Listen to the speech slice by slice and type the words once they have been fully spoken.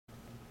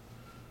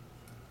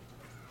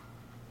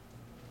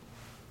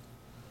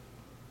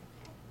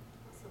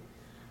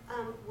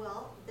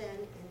Well, then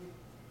in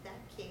that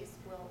case,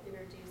 we'll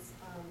introduce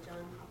John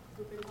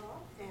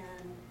Huppenthal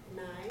and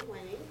Nye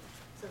Wang.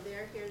 So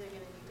they're here, they're going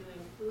to be doing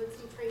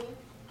fluency training.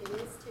 It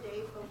is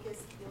today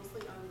focused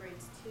mostly on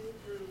grades 2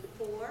 through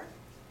 4.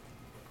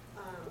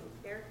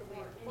 Erica,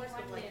 we of course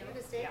would like you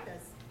to stay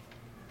because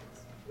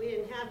we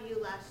didn't have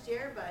you last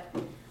year, but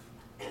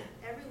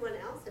everyone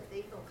else, if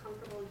they feel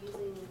comfortable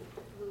using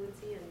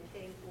Fluency and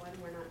K1,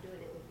 we're not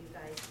doing it with you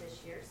guys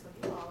this year, so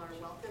you all are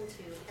welcome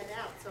to head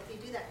out. So if you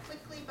do that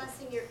quickly,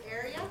 busing your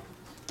area.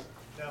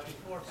 Now,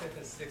 before 5th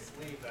and 6th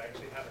leave, I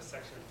actually have a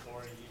section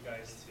for you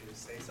guys to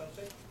say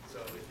something. So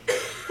if you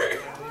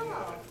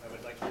I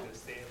would like you to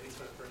stay at least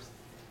for the first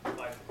 5 to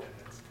 10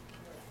 minutes.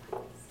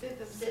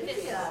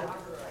 Cynthia.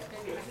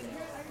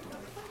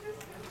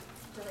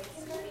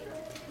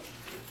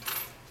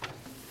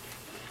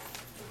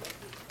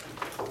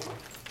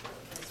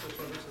 Switch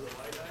over to the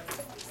light eye.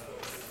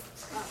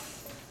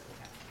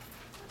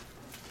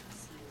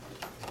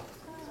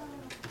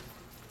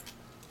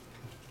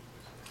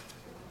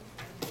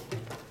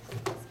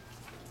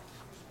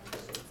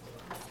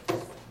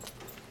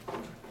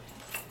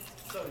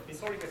 So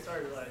before we get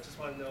started, I just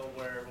want to know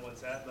where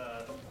everyone's at.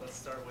 Let's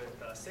start with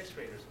 6th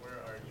graders. Where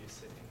are you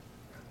sitting?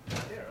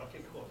 Right there.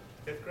 Okay, cool.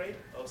 5th grade?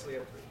 Oh, so we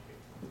have 3.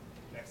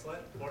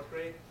 Excellent. 4th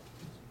grade?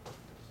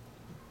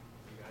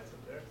 You guys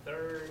up there.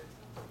 3rd?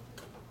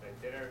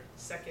 Right there.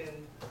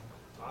 2nd?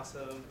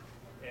 Awesome.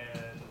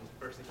 And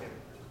 1st and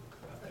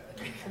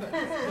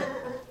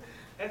kindergarten.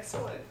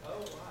 Excellent. Oh,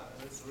 wow.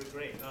 That's really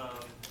great.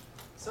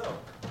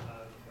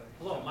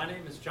 Hello, my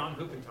name is John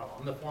Huppenthal.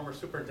 I'm the former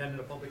superintendent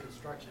of public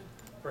instruction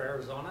for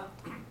Arizona.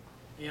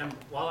 And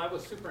while I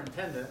was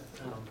superintendent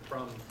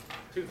from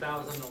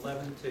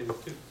 2011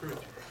 through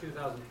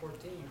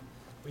 2014,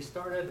 we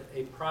started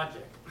a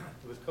project.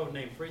 It was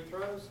codenamed Free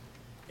Throws.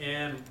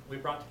 And we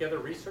brought together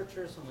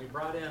researchers and we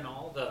brought in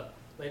all the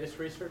latest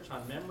research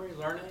on memory,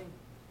 learning,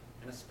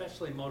 and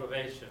especially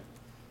motivation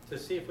to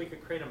see if we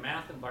could create a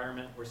math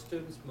environment where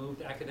students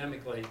moved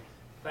academically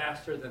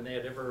faster than they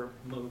had ever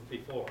moved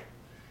before.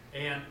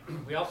 And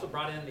we also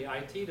brought in the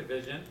IT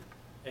division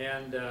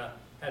and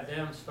had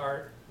them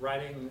start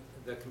writing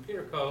the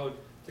computer code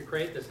to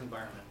create this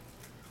environment.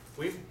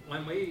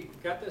 When we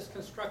got this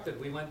constructed,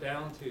 we went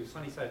down to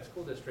Sunnyside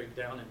School District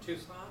down in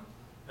Tucson,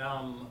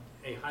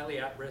 a highly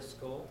at-risk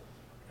school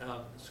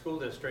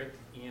district,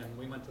 and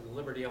we went to the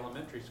Liberty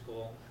Elementary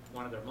School,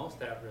 one of their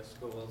most at-risk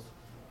schools,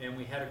 and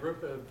we had a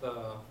group of,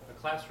 a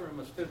classroom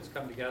of students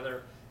come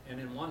together, and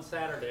in one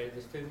Saturday,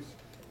 the students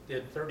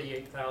did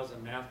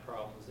 38,000 math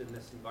problems in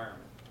this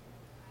environment.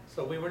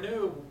 So we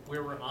knew we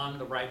were on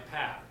the right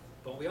path,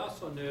 but we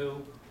also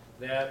knew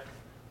that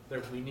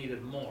we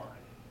needed more.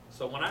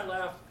 So when I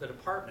left the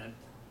department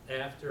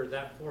after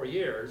that 4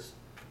 years,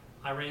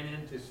 I ran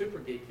into Super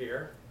Geek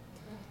here,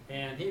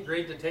 and he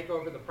agreed to take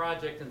over the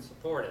project and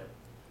support it.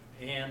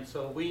 And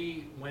so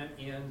we went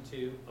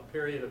into a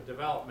period of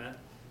development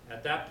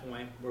at that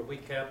point where we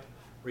kept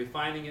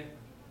refining it,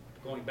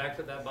 going back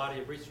to that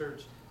body of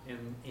research,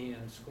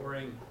 and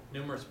scoring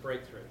numerous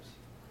breakthroughs.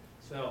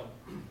 So,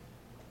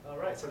 all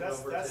right, so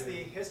that's the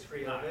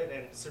history of Nye. it,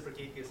 and Super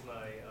Geek is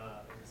my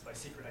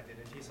secret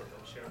identity, so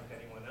don't share it with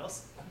anyone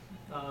else.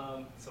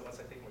 So once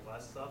I take my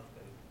glasses off,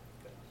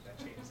 then that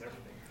changes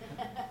everything.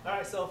 All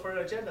right, so for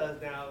agenda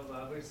now,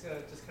 we're just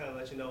gonna kind of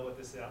let you know what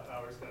this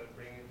hour is gonna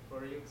bring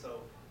for you.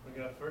 So we're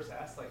gonna first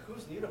ask, like,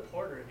 who's new to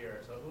Porter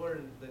here? So who are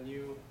the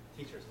new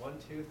teachers? 1,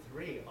 2,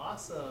 3.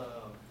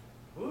 Awesome.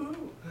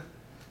 Woohoo!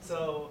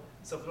 So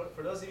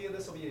for those of you,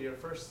 this will be your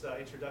first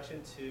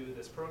introduction to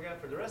this program.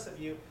 For the rest of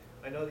you,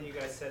 I know that you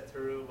guys sat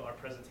through our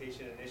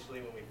presentation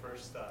initially when we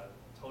first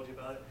told you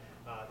about it.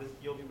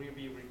 We'll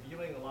be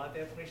reviewing a lot of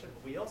the information,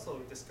 but we also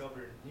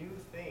discovered new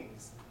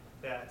things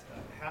that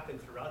happened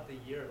throughout the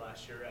year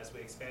last year as we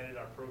expanded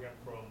our program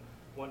from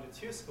 1 to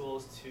 2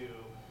 schools to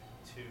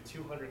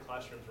 200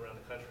 classrooms around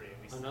the country.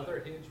 And another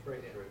huge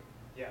breakthrough.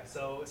 Yeah,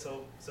 so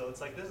it's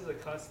like this is a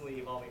constantly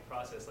evolving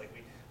process. Like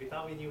we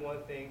thought we knew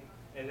one thing,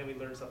 and then we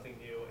learned something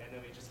new, and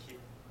then we just keep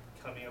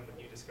coming up with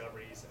new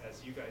discoveries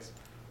as you guys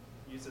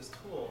use this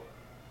tool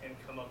and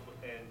come up with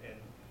and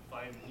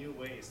find new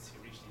ways to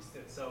reach these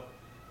students. So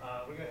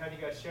we're going to have you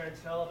guys share and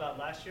tell about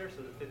last year,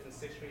 so the 5th and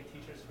 6th grade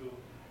teachers who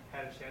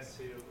had a chance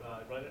to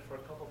run it for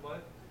a couple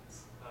months.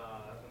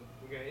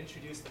 We're going to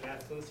introduce the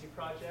Math Fluency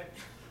Project,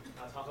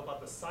 talk about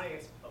the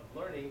science of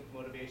learning,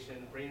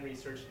 motivation, brain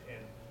research,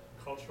 and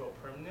cultural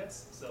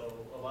permanence. So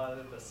a lot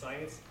of the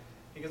science,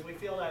 because we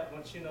feel that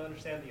once you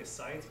understand the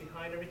science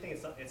behind everything,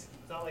 it's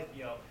not like,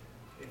 you know,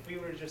 if we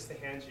were just to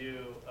hand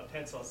you a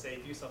pencil and say,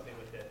 do something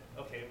with it.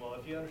 Okay, well,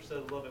 if you understood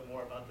a little bit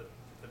more about the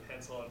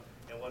pencil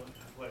and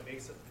what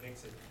makes it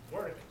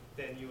work,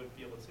 then you would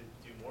be able to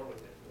do more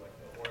with it, like,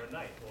 or a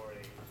knife, or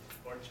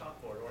a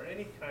chalkboard, or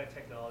any kind of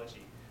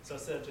technology. So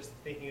instead of just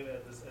thinking of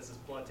it as this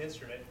blunt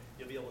instrument,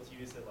 you'll be able to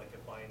use it like a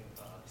fine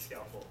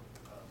scalpel.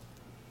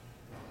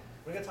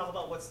 We're going to talk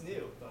about what's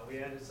new. We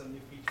added some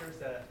new features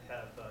that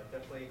have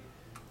definitely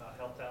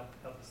help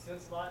the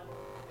students a lot.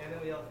 And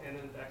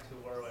then back to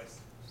where I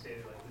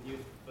stated, like the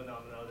youth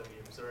phenomena that we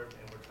observed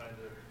and we're trying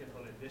to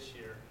implement this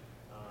year,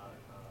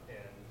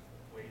 and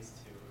ways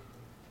to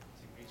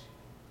reach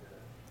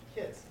the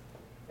kids.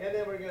 And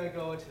then we're going to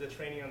go into the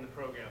training on the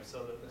program.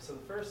 So the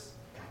first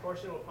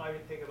portion will probably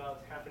take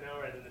about half an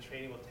hour, and then the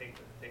training will take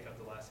up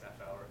the last half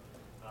hour.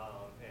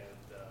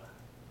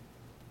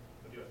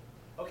 We'll do it.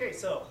 Okay,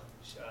 so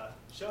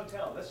show and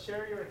tell. Let's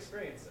share your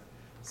experience.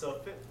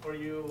 So for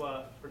you,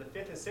 for the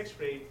 5th and 6th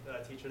grade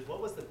teachers,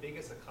 what was the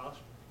biggest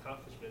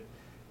accomplishment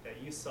that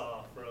you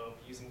saw from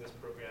using this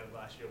program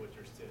last year with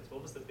your students?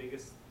 What was the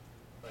biggest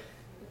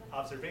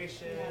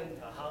observation,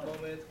 aha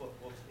moment?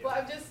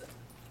 Well,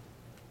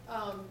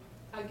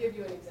 I'll give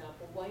you an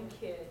example. One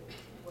kid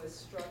was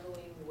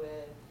struggling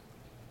with,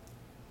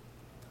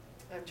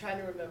 I'm trying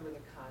to remember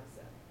the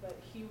concept, but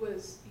it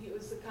was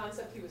the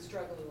concept he was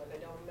struggling with. I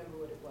don't remember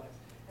what it was.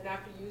 And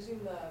after using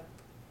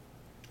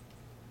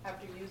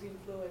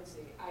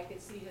Fluency, I could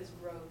see his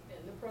growth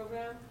in the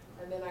program,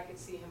 and then I could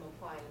see him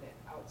applying it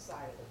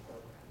outside of the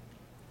program.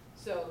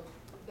 So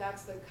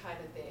that's the kind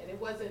of thing. And it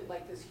wasn't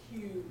like this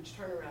huge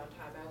turnaround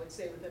time. I would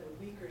say within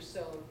a week or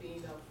so of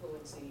being on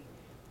Fluency,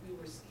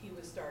 he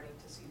was starting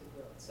to see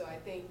the growth. So I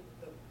think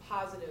the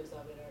positives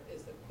of it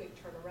is the quick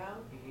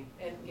turnaround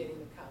and getting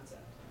the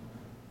concept.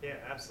 Yeah,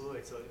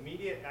 absolutely. So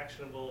immediate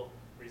actionable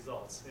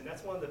results. And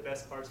that's one of the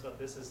best parts about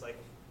this is like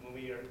when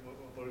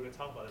we're going to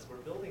talk about this, we're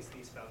building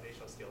these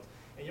foundational skills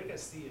and you're going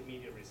to see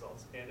immediate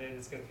results and then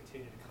it's going to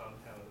continue to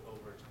compound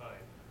over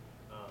time.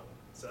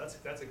 So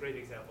that's a great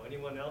example.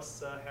 Anyone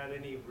else had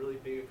any really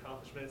big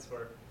accomplishments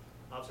or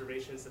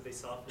observations that they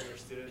saw from their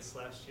students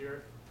last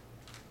year?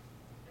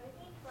 I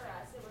think for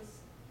us it was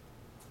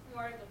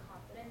more of the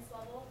confidence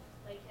level,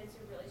 like kids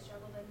who really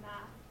struggled in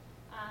math.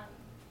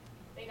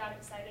 They got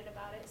excited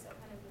about it, so it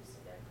kind of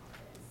boosted their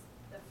confidence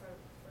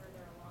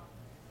further along.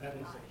 That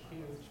is a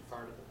huge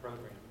part of the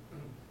program.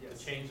 Yes.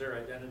 To change their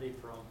identity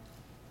from,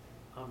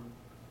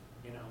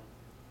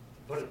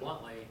 put it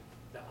bluntly,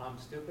 the I'm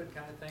stupid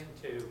kind of thing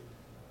to,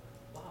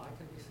 wow, I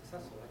can be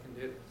successful, I can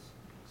do this.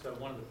 So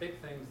one of the big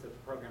things that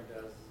the program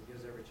does is it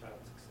gives every child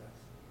success.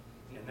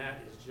 And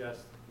that is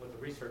just what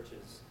the research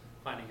is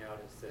finding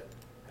out is that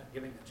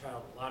giving a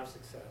child a lot of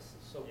success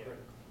is so critical.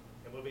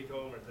 And we'll be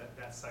going over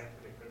that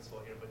scientific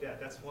principle here, but yeah,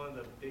 that's one of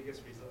the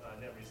biggest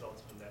net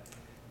results from that.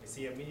 We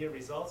see immediate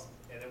results,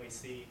 and then we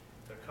see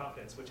their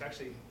confidence, which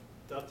actually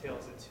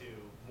dovetails into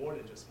more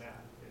than just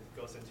math. It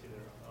goes into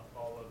their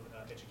all of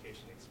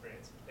education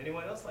experience.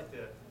 Anyone else like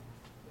to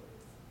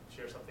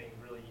share something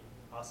really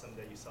awesome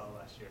that you saw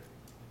last year?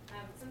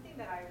 Something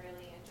that I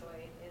really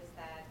enjoyed is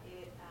that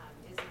it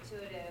is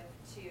intuitive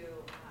to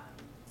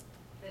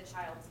the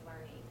child's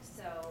learning.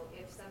 So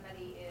if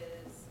somebody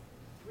is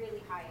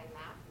really high in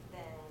math,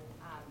 then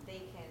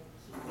they can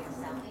keep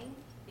excelling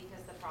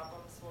because the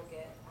problems will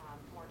get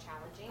more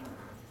challenging.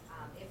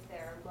 If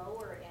they're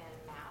lower in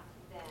math,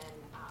 then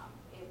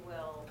it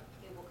will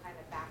kind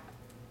of back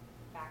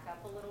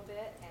up a little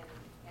bit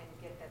and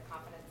get their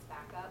confidence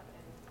back up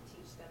and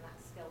teach them that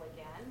skill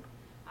again.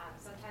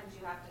 Sometimes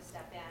you have to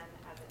step in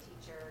as a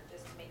teacher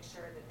just to make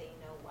sure that they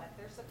know what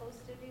they're supposed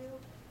to do.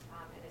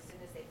 And as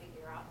soon as they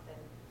figure out, then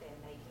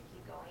they can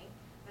keep going.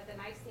 But the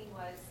nice thing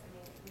was,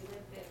 we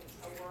live in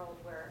a world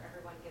where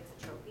everyone gets a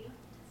trophy.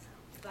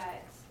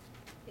 But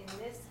in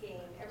this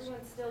game,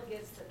 everyone still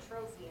gets the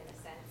trophy in a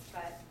sense,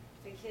 but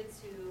the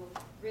kids who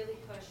really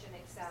push and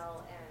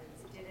excel and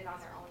did it on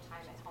their own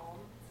time at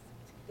home,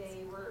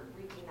 they were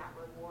reaping that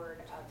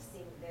reward of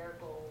seeing their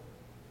goal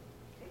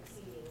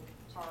exceeding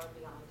far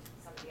beyond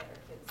some of the other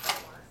kids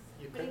that weren't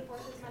putting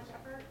forth as much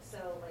effort.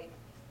 So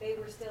they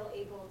were still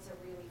able to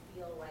really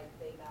feel like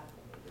they got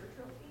a bigger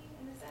trophy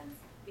in a sense,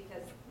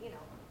 because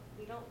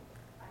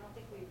I don't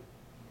think we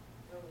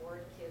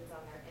reward kids on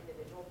their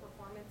individual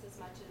performance as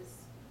much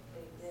as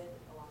they did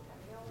a long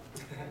time ago.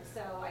 And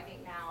so I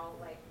think now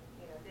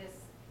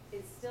this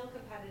is still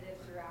competitive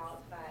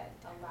throughout, but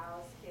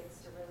allows kids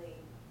to really,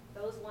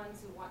 those ones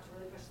who want to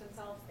really push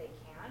themselves, they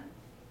can,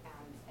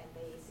 and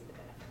they see the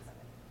benefits of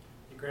it.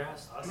 You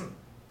grasp Awesome.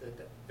 the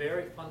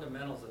very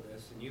fundamentals of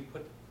this, and you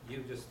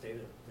just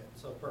stated it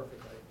so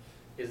perfectly,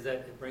 is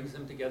that it brings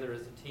them together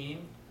as a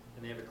team,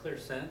 and they have a clear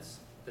sense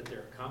that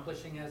they're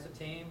accomplishing as a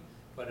team,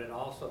 but it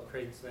also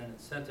creates then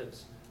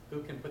incentives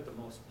who can put the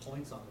most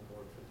points on the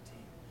board for the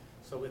team.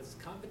 So it's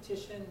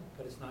competition,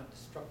 but it's not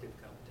destructive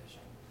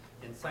competition.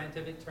 In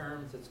scientific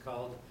terms, it's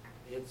called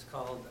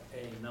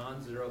a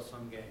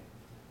non-zero-sum game.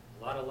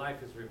 A lot of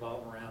life is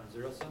revolved around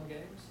zero-sum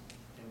games,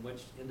 in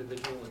which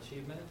individual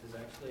achievement is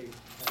actually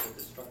has a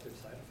destructive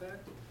side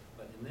effect,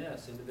 but in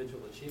this,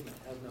 individual achievement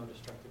has no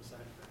destructive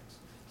side effects.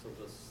 So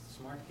the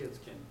smart kids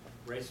can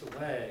race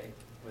away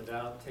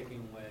without taking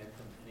away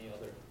from any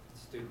other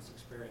student's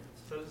experience.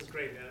 So this is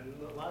great,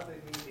 and a lot of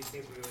these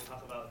things we're going to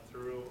talk about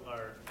through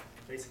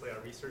basically our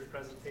research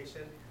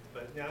presentation,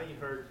 but now you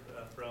heard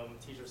from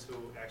teachers who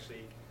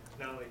actually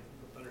not only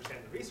understand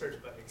the research,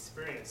 but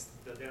experience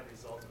the net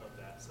result of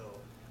that.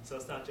 So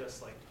it's not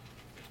just like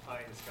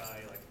pie in the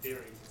sky like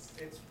theories.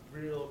 It's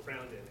real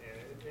grounded,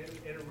 and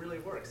it really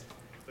works.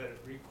 But it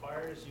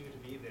requires you to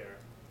be there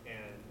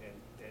and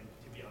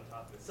to be on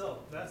top of it. So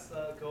let's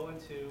go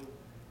into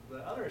the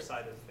other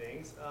side of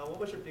things. What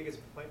was your biggest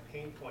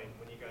pain point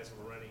when you guys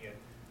were running it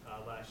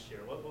last year?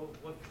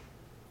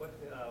 What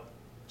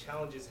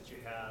challenges did you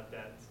have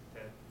that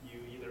you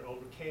either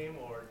overcame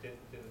or didn't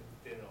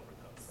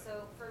overcome?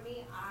 So for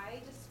me,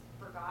 I just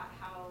forgot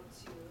how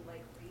to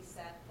like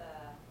reset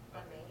the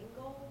main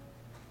goal,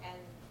 and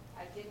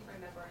I didn't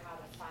remember how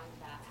to find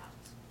that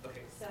out.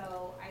 Okay.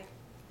 So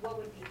what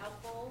would be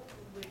helpful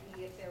would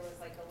be if there was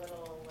like a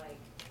little like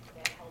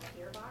handheld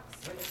gearbox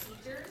for the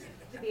teachers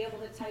to be able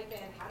to type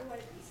in, how do I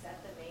reset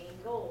the main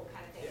goal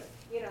kind of thing.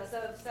 Yeah. You know,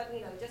 so if some,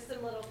 you know, just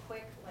some little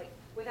quick, like,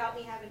 without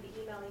me having to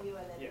email you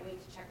and then Yeah. wait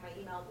to check my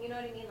email, you know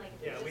what I mean? Like,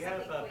 Yeah, just we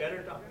have something quick.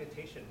 better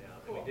documentation now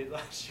than Cool. we did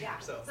last year. Yeah,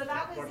 So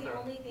that was more the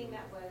thorough. only thing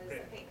that was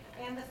Great. a pain,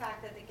 and the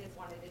fact that the kids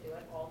wanted to do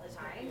it all the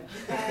time. Yeah.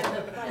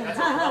 But, That's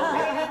I a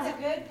mean, that's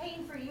a good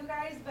pain for you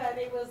guys, but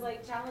it was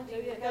like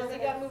challenging Yeah, because we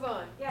gotta move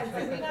on. yeah, it's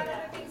like we got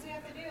other things we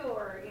have to do,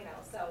 or, you know,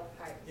 so,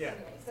 Yeah.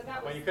 anyway, so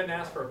that Well, was, you couldn't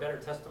ask for a better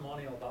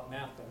testimonial about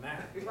math than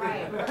that. right.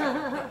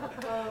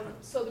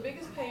 So the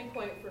biggest pain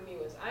point for me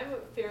was, I'm a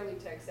fairly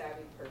tech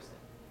savvy person,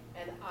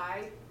 and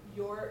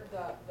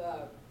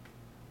the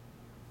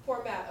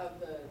format of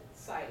the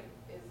site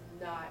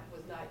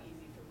was not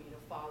easy for me to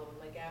follow, and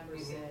like Amber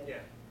Mhm, said, yeah.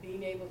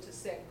 being able to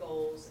set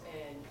goals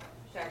and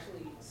to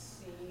actually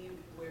see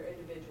where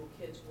individual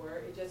kids were,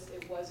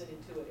 it wasn't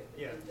intuitive, it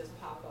Yeah. didn't just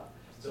pop up.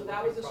 Still So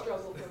that work was in a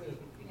progress. struggle for me.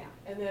 Yeah.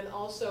 And then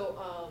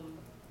also,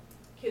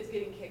 kids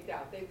getting kicked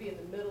out. They'd be in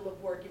the middle of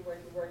working,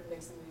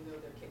 next thing you know,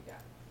 they're kicked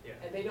out. Yeah.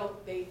 And they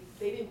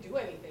didn't do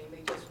anything,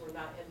 they just were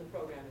not in the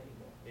program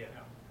anymore, Yeah.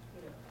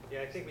 you know.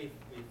 Yeah, I think we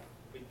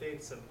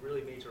did some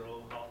really major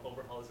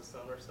overhauls this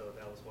summer, so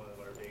that was one of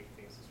our big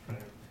things, is trying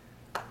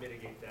to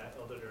mitigate that.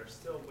 Although there are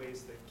still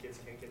ways that kids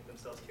can get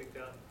themselves kicked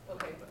out.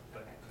 Okay.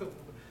 But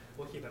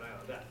we'll keep an eye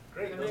on that.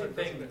 Great. The Those main are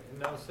thing in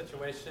those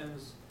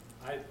situations,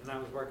 I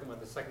was working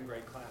with a second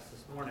grade class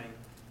this morning,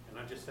 and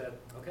I just said,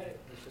 okay,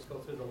 let's just go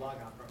through the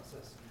logout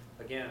process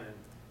again,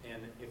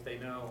 and if they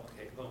know,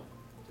 okay, boom,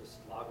 just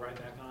log right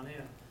back on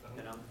in.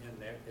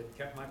 And it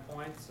kept my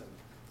points, and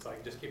so I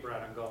can just keep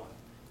right on going.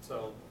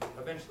 So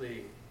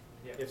eventually,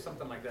 Yeah. if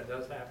something like that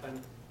does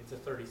happen, it's a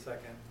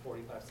 30-second,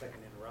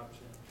 45-second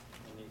interruption,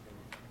 and you can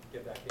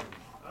get back in.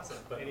 Awesome.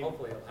 But Any-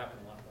 hopefully it'll happen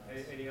a lot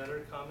less. Any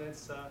other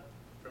comments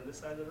from this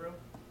side of the room?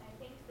 I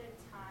think the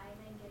time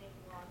and getting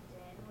logged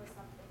in was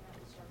something that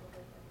we struggled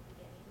with at the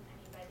beginning. I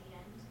mean, by the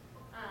end,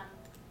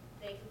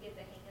 they could get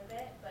the hang of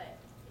it, but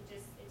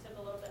it took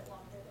a little bit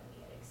longer than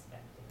we had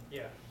expected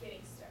Yeah.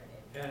 getting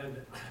started.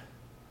 And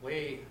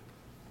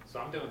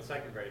so I'm doing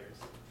second graders.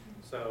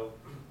 So,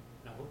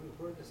 now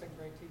who are the second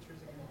grade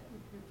teachers again?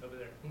 Over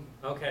there.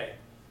 Okay,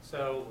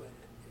 so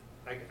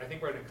I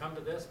think we're gonna come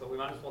to this, but we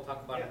might as well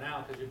talk about it Yeah.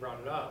 now because you brought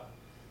it up.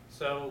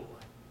 So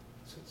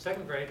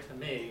second grade to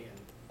me,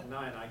 and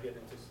Nye and I get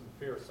into some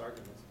fierce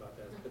arguments about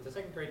this, but the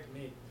second grade to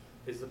me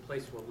is the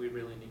place where we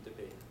really need to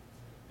be.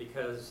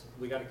 Because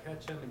we gotta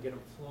catch them and get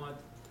them fluent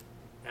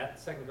at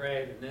second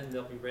grade, and then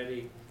they'll be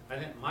ready. I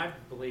think my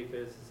belief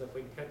is if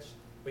we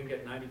can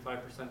get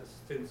 95% of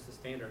students to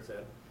standards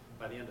at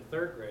by the end of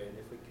third grade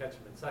if we catch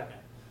them in second.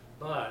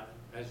 But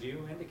as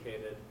you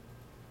indicated,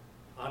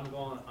 I'm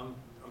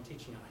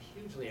teaching a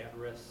hugely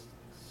at-risk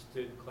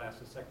student class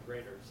of second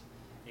graders,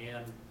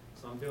 and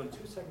so I'm doing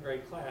 2 second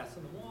grade class,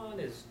 and one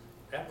is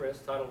at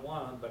risk, Title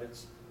I, but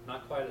it's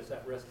not quite as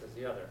at risk as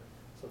the other.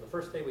 So the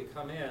first day we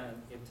come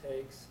in, it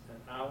takes an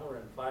hour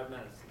and 5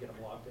 minutes to get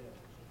them logged in.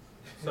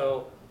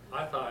 So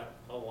I thought,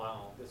 oh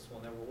wow, this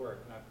will never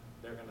work.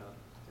 They're gonna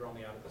throw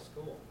me out of the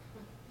school.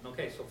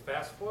 Okay, so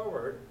fast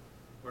forward,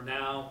 we're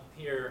now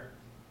here,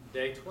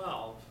 day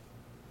 12.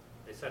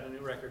 They set a new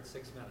record,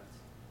 6 minutes.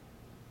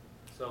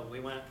 So we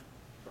went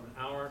from an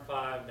hour and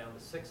 5 down to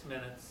 6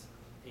 minutes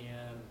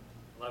in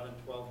 11,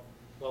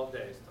 12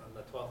 days on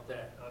the 12th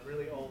day.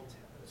 Really old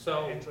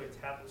So- Android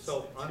tablets.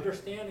 So too.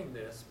 understanding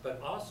this,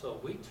 but also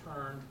we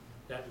turned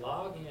that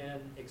login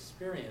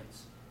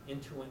experience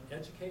into an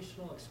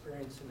educational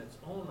experience in its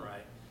own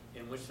right,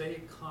 in which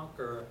they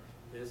conquer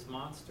this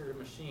monster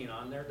machine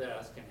on their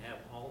desk and have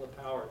all the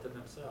power to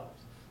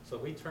themselves. So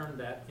we turned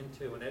that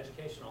into an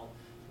educational.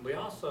 We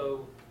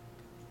also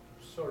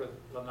sort of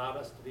allowed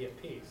us to be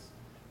at peace,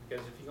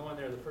 because if you go in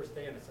there the first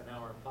day and it's an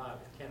hour and 5,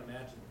 I can't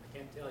imagine, I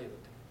can't tell you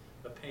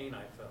the pain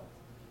I felt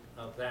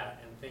of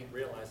that, and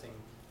realizing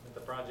that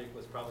the project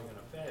was probably going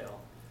to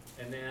fail,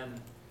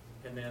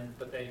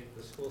 but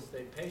the school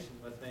stayed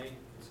patient with me,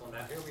 and so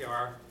now here we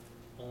are,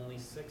 only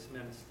 6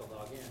 minutes to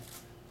log in.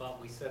 But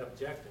we set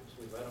objectives.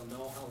 We let them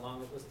know how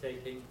long it was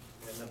taking,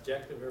 an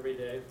objective every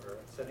day for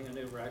setting a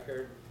new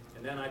record.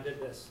 And then I did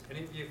this.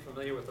 Any of you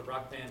familiar with the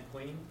rock band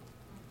Queen?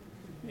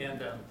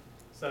 And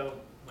so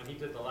when he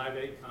did the Live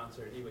Aid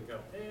concert, he would go,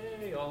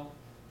 "Hey-oh,"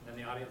 and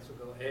the audience would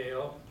go,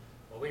 "Hey-oh."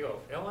 Well, we go,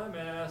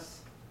 "LMS,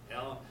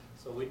 L."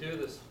 So we do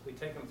this, we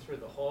take them through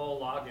the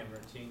whole login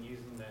routine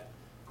using that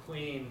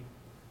Queen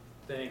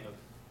thing of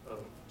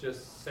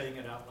just saying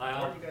it out Or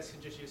loud. you guys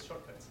can just use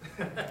shortcuts.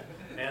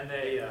 And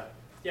they,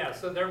 yeah,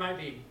 so there might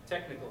be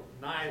technical,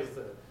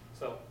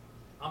 so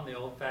I'm the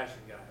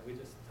old-fashioned guy. We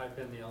just type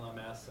in the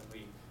LMS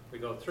and we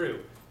go through.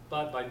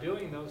 But by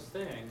doing those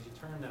things, you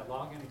turn that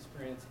login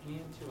experience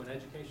into an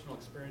educational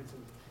experience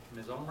in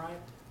his own right.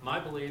 My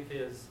belief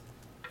is,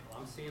 well,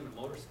 I'm seeing the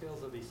motor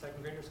skills of these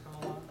second graders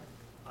come along.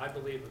 I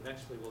believe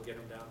eventually we'll get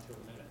them down to a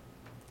minute.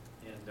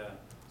 And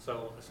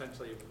so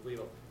essentially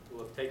we'll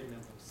have taken them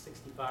from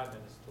 65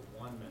 minutes to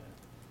 1 minute.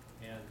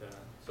 And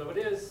so it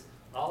is,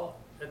 I'll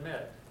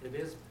admit, it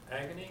is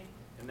agony.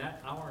 In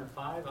that hour and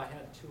 5, I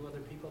had 2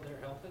 other people there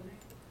helping me.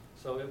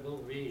 So it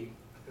will be,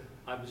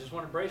 I just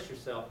want to brace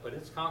yourself, but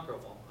it's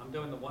conquerable. I'm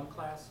doing the one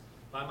class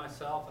by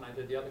myself, and I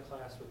did the other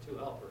class with 2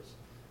 helpers.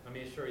 Let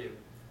me assure you,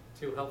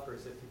 2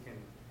 helpers, if you can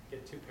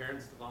get 2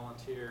 parents to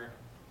volunteer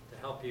to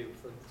help you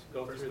to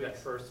go through that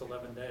first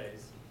 11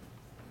 days.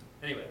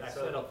 Anyway, I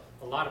said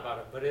a lot about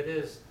it, but it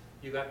is,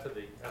 you got to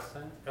the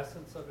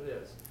essence of it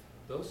is,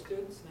 those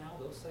students now,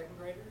 those second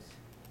graders,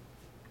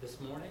 this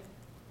morning,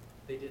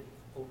 they did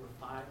over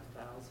 5,000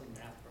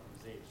 math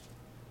problems each.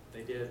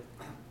 They did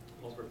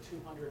over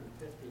 250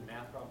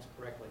 math problems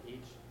correctly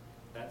each.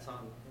 That's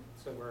on,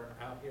 so we're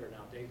out here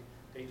now, day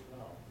 12.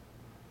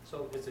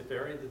 So it's the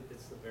very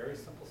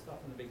simple stuff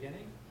in the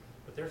beginning,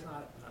 but there's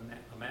not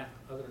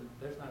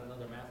there's not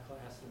another math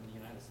class in the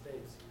United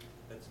States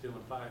that's doing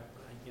 5,000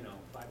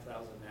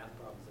 math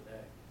problems a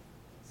day.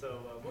 So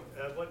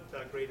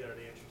what grade are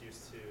they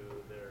introduced to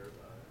their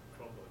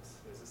Chromebooks?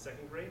 Is it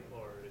second grade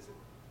or is it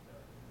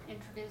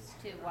Introduced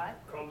to what?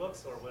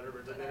 Chromebooks or whatever?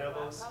 Do they know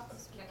those?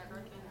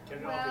 Kindergarten.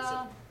 Kindergarten, okay,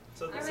 Well,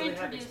 so they're they have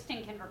introduced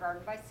in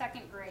kindergarten. By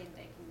second grade,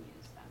 they can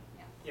use them,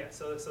 yeah. Yeah,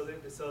 so it's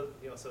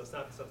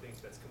not something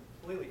that's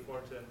completely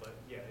foreign to them, but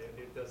yeah,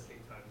 it does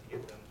take time to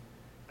get them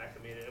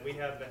acclimated. And we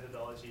have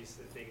methodologies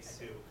and things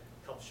to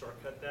help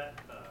shortcut that,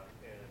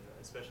 and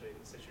especially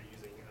since you're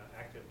using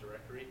Active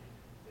Directory,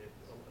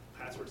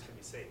 passwords can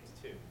be saved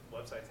too.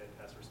 Websites and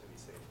passwords can be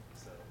saved.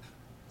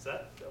 So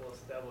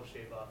that will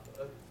shave off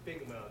a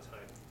big amount of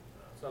time.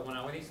 So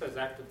when he says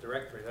Active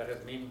Directory, that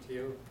has meaning to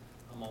you?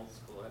 I'm old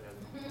school, that has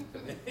meaning to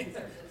me.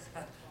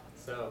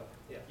 So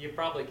Yeah. you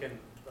probably can,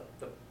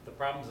 the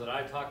problems that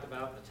I talked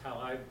about, that's how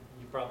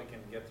you probably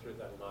can get through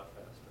that a lot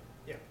faster.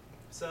 Yeah.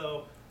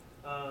 So,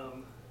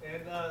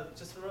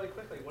 just really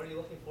quickly, what are you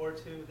looking forward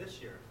to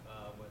this year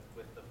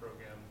with the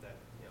program that,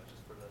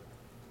 just for the.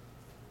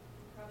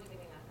 Probably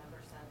getting that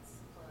number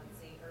sense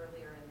fluency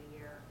earlier in the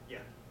year.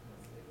 Yeah.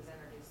 It was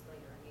introduced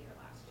later in the year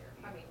last year.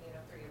 I mean,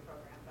 through your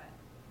program, but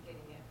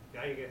getting it.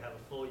 Now you're gonna have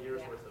a full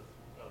year's Yeah, worth of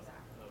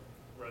exactly.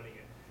 running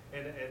it.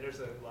 And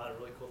there's a lot of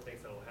really cool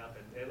things that will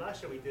happen. And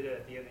last year we did it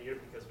at the end of the year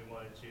because we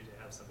wanted you to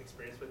have some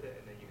experience with it,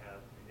 and then you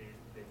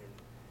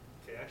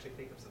can actually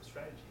think of some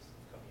strategies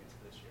coming into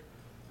this year.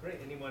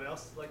 Great. Anyone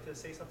else like to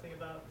say something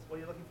about what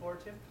you're looking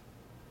forward to?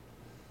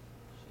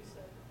 She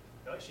said.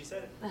 Oh, she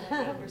said it.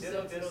 Number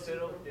Ditto, six ditto, is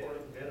ditto, super ditto,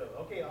 important. ditto.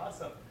 Okay,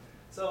 awesome.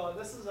 So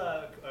this is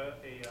a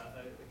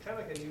kind of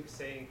like a new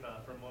saying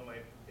from one of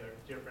my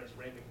dear friends,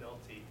 Ray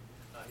McNulty.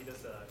 He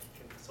does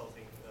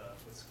consulting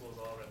with schools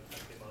all around the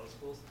country, model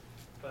schools.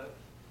 But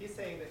he's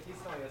telling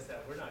us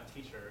that we're not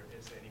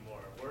teachers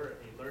anymore. We're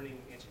a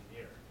learning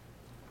engineer.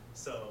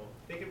 So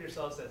think of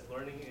yourselves as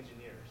learning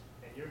engineers,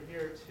 and you're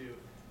here to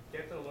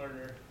get the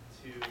learner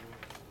to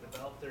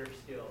develop their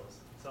skills.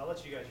 So I'll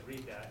let you guys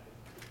read that.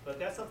 But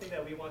that's something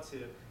that we want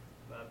to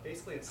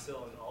basically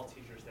instill in all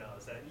teachers now,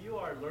 is that you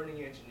are learning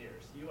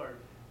engineers. You are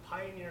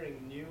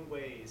pioneering new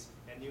ways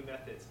and new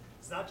methods.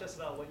 It's not just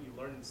about what you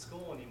learn in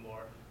school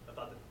anymore,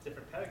 about the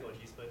different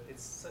pedagogies, but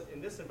it's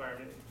in this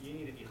environment, you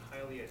need to be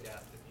highly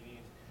adaptive. You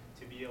need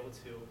to be able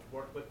to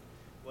work with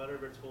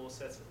whatever tool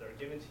sets that are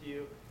given to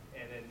you,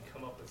 and then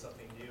come up with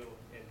something new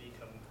and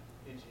become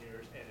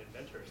engineers and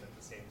inventors at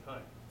the same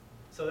time.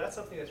 So that's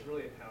something that's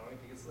really empowering,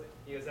 because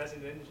as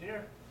an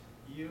engineer,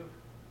 you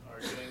are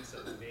doing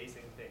some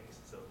amazing things.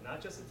 So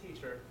not just a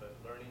teacher, but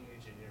learning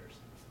engineers.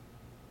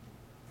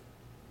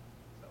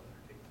 So I'm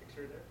gonna take a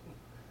picture there.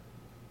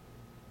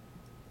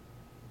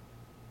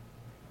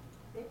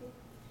 Maybe.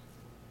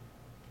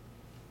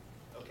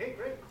 Okay,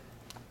 great.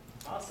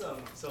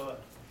 Awesome. So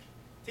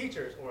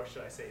teachers, or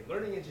should I say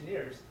learning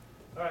engineers.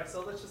 All right,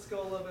 so let's just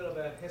go a little bit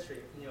about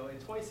history. In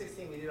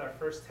 2016, we did our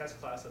first test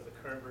class of the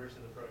current version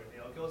of the program.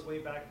 It goes way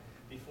back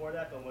before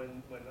that, but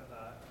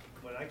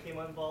when I came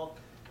involved,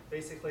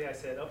 basically I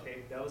said,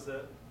 okay, that was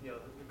a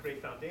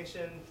great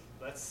foundation.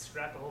 Let's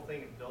scrap the whole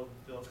thing and build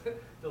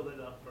it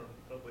up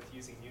with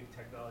using new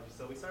technology.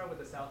 So we started with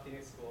the South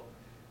Phoenix School,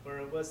 where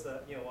it was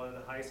one of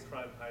the highest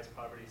crime, highest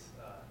poverty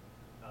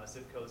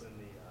zip codes in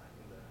the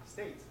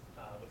state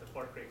with the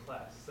 4th grade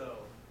class.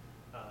 So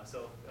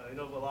I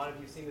know a lot of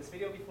you have seen this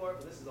video before,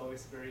 but this is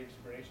always very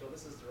inspirational.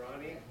 This is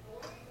Durrani,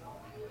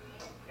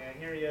 and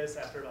here he is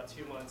after about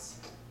 2 months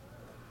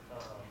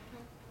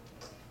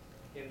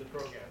in the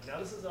program. Now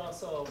this is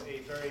also a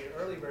very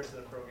early version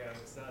of the program.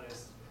 It's not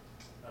as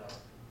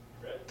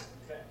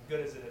good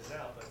as it is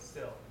now, but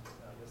still,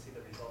 you'll see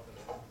the result of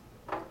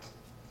it.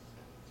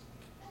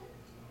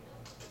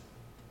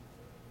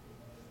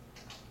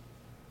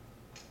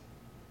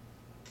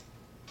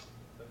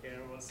 can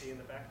everyone see in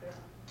the back there?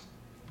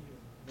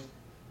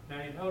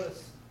 Now you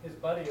notice his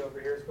buddy over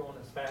here is going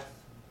as fast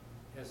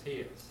as he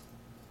is.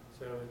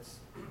 So it's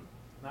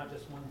not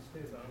just one So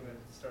student. I'm going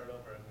to start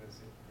over. I'm going to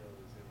zoom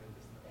in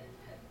just now.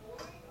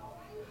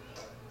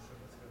 So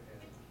let's go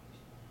ahead.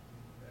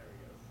 There we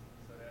go.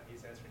 So now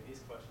he's answering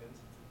these questions.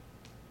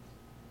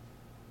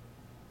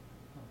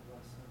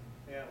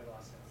 Yeah, we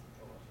lost him.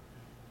 Oh, well.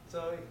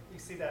 So you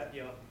see that,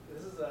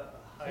 this is a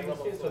high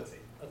level It's fluency.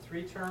 a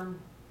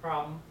three-term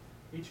problem.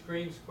 Each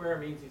green square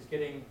means he's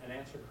getting an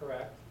answer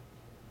correct.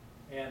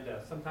 And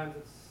sometimes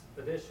it's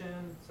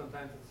addition,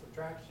 sometimes it's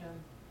subtraction.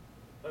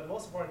 But the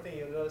most important thing,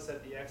 you'll notice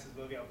that the x is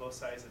moving on both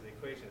sides of the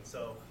equation.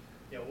 So,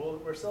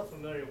 we're so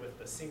familiar with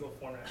the single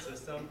format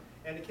system,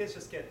 and the kids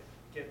just get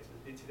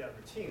into that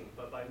routine.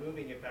 But by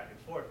moving it back and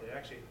forth, it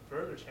actually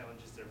further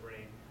challenges their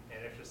brain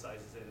and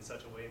exercises it in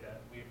such a way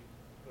that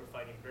we're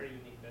finding very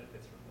unique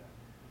benefits from that.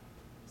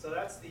 So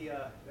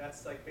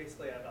that's like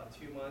basically about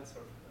 2 months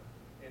or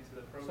into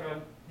the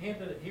program. So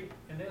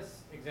in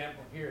this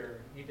example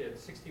here, he did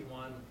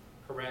 61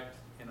 correct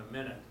in a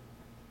minute.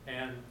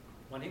 And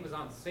when he was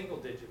on single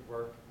digit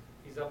work,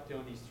 he's up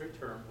doing these three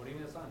term. When he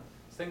was on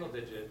single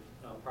digit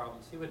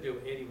problems, he would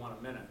do 81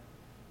 a minute.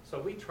 So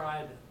we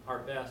tried our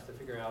best to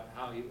figure out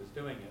how he was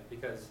doing it,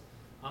 because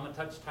I'm a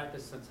touch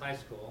typist since high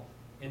school,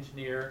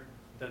 engineer,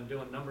 done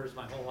doing numbers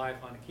my whole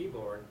life on a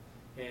keyboard,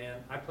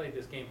 and I played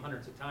this game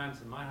hundreds of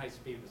times and my high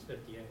speed was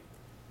 58.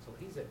 So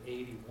he's at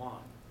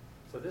 81.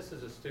 So this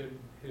is a student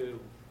who,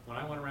 when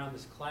I went around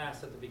this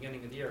class at the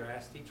beginning of the year, I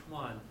asked each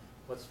one,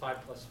 what's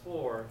 5 plus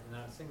 4? And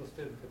then a single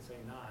student could say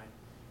 9.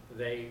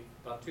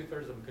 About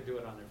 2/3 of them could do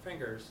it on their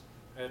fingers.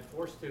 I had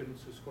 4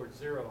 students who scored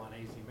 0 on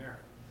AZ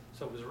merit.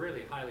 So it was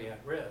really highly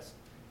at risk.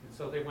 And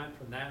so they went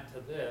from that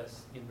to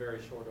this in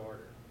very short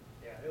order.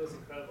 Yeah, it was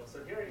incredible.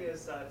 So here he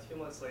is 2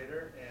 months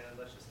later, and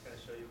let's just kind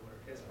of show you where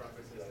his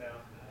progress is now.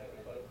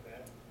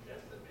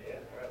 Yeah,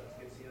 all right, let's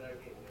get to see another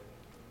game.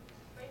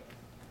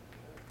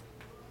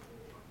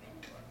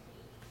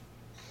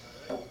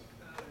 All right,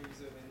 you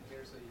zoom in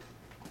here so you.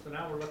 So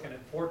now we're looking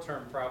at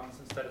 4-term problems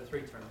instead of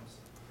 3 terms.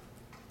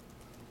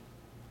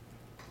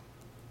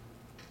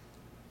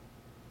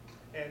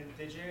 And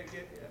did you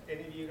get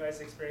any of you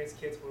guys experience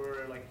kids who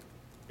were like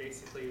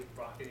basically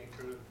rocketing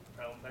through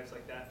problem types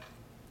like that?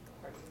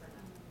 Pardon me,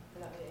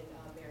 Fernando. In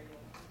Marion.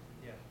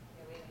 Yeah.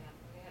 Yeah, we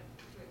had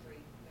 2 or 3.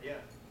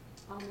 Yeah.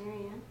 Oh,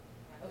 Marianne?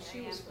 Oh,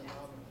 she was Marianne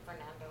and phenomenal.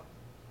 Fernando.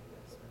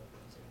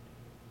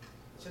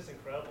 It's just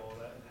incredible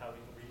how we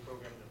can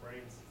reprogram the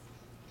brains.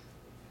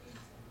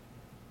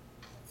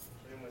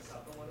 Anyone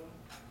stop on one of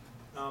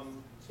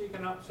them? So you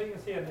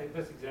can see in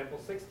this example,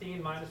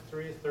 16 minus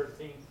 3 is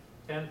 13.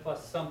 10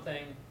 plus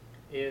something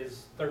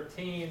is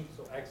 13,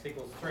 so x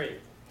equals 3.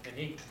 And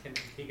he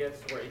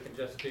gets to where he can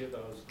just do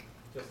those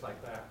just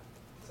like that.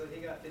 So he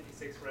got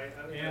 56 right.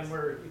 I mean, And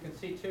that's- you can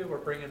see too, we're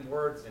bringing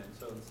words in.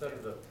 So instead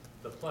of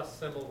the plus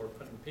symbol, we're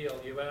putting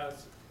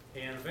PLUS.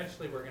 And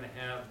eventually we're going to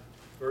have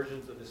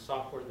versions of this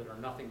software that are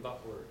nothing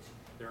but words.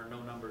 There are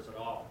no numbers at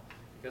all,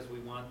 because we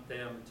want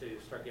them to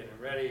start getting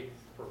ready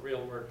for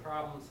real word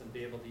problems and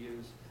be able to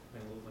use the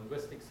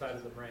linguistic side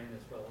of the brain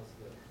as well as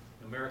the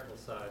numerical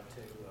side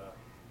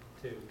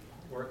to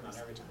work on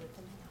everything.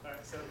 All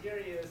right, so here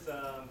he is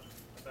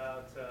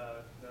about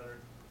another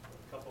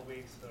couple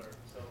weeks or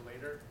so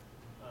later.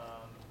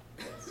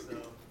 And so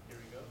here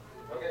we go.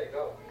 Okay,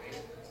 go.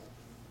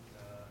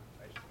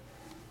 I should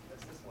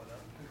mess this one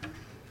up.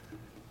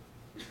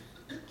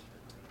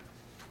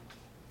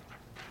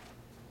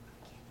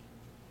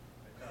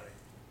 I thought I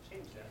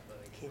changed that, but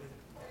I guess.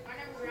 My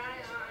name is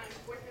Ryan. I'm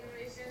fourth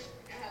generation.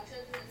 I have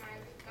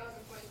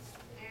 209,000 points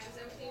and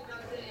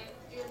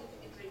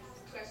 17,353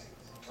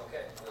 questions.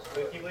 Okay.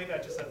 So can you believe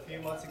that just a few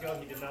months ago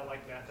he did not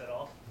like math at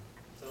all?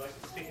 So like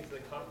speaking to the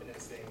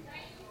confidence thing. So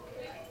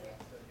here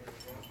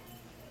we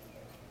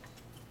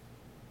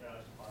go. I'll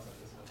just pause on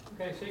this one.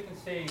 Okay, so you can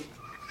see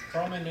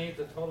Chroma needs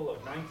a total of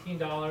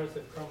 $19.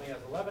 If Chroma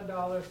has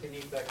 $11, he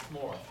needs X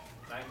more.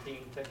 19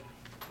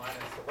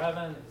 minus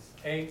 11 is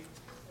 8,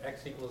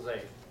 X equals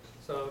 8.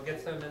 So it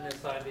gets them in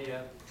this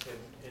idea,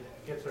 it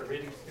gets their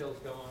reading skills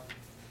going.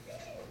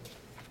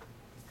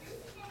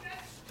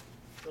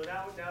 So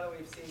now that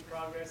we've seen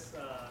progress,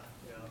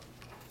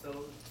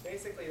 so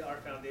basically our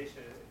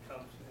foundation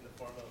comes in the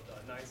form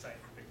of 9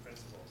 scientific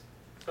principles.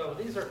 So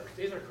these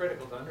are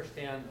critical to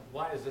understand,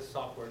 why is this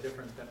software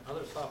different than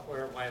other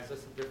software? Why is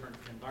this a different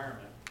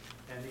environment?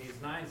 And these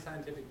 9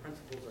 scientific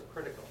principles are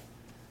critical.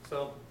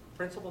 So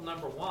principle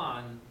number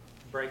 1,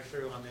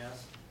 breakthrough on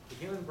this, the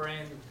human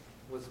brain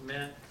was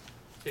meant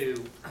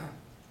to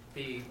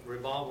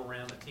revolve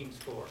around a team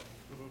score.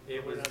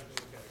 It was, We're not going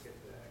to get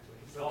to that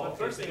actually. So Oh, the okay,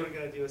 first so thing you- we're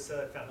going to do is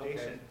set a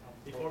foundation Okay.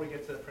 before we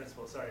get to the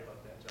principle. Sorry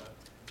about that,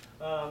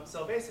 John.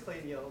 So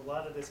basically, a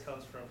lot of this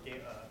comes from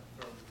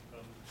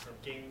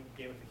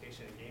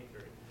gamification and game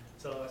theory.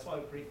 So that's why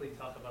we briefly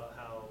talk about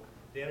how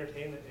the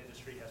entertainment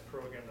industry has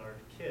programmed our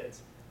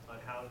kids on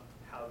how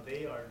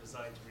they are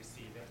designed to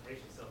receive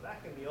information. So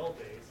back in the old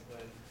days,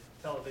 when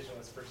television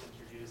was first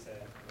introduced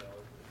and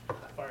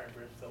fire and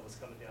brimstone was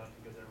coming down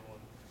because everyone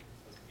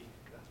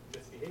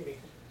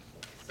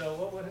So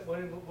what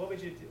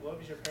would you do, what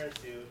would your parents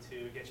do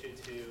to get you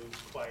to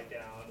quiet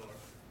down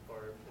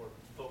or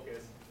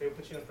focus? They would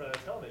put you in front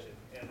of television,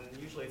 and then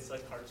usually it's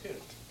like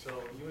cartoons. So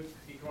you would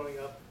be growing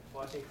up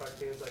watching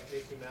cartoons like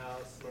Mickey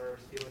Mouse,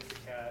 Smurfs, Felix the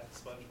Cat,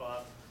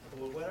 SpongeBob,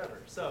 or whatever.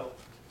 So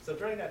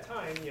during that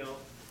time, you know,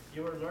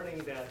 you were learning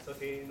that,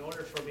 okay, in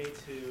order for me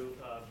to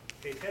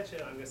pay attention,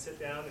 I'm going to sit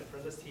down in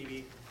front of this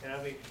TV, and I'm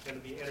going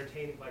to be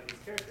entertained by these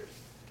characters.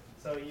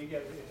 So you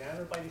get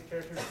enamored by these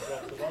characters, you grow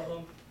up to love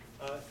them,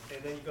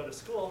 and then you go to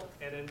school,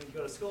 and then you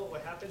go to school,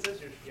 what happens is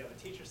you have a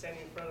teacher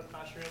standing in front of the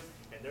classroom,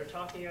 and they're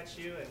talking at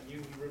you, and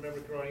you remember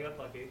growing up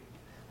like, hey,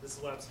 this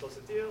is what I'm supposed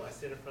to do. I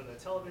sit in front of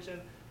the television,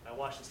 I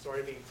watch the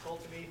story being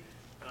told to me,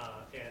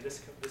 and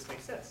this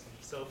makes sense.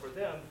 So for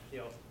them, you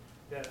know,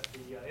 that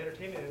the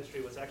entertainment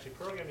industry was actually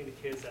programming the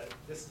kids that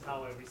this is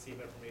how I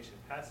receive information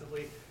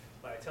passively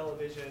by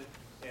television,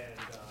 and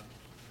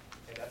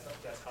that's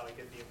how I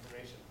get the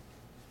information.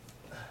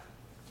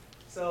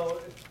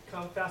 So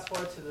come fast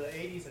forward to the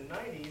 80s and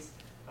 90s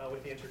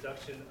with the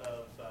introduction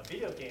of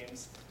video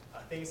games,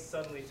 things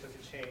suddenly took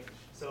a change.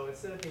 So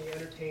instead of being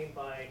entertained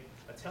by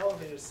a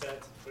television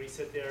set where you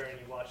sit there and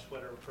you watch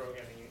whatever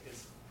programming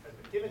has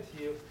been given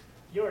to you,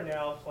 you are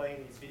now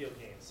playing these video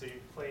games. So you're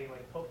playing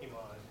like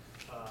Pokemon,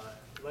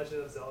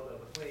 Legend of Zelda,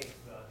 with Link,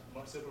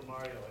 Super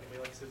Mario.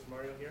 Anybody like Super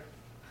Mario here?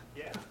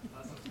 Yeah,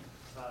 awesome.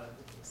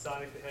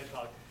 Sonic the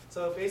Hedgehog.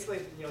 So basically,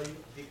 you know, you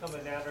become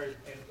enamored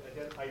and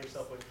identify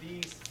yourself with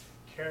these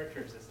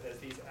characters as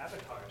these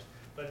avatars.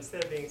 But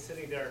instead of being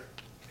sitting there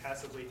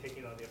passively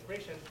taking on the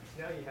information,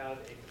 now you have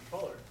a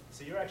controller.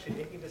 So you're actually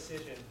making a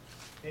decision,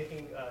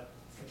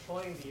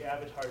 controlling the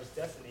avatar's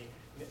destiny,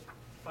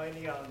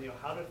 finding out, you know,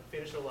 how to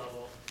finish a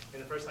level.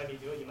 And the first time you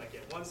do it, you might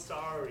get 1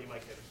 star, or you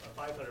might get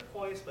 500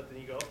 points, but then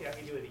you go, okay, I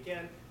can do it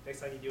again.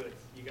 Next time you do it,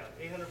 you got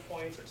 800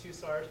 points or 2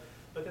 stars.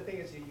 But the thing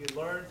is, you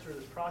learn through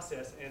this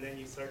process, and then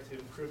you start to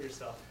improve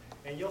yourself.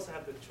 And you also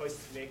have the choice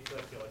to make,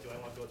 like, you know, do I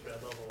want to go through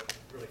that level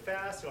really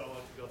fast? Do I want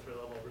to go through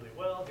a level really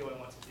well? Do I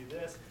want to do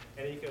this?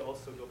 And then you can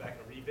also go back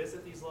and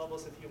revisit these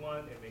levels if you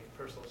want, and make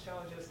personal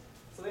challenges.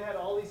 So they had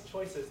all these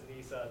choices and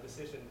these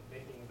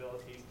decision-making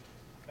abilities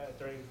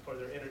for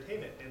their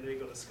entertainment. And they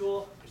go to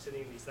school, you're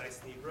sitting in these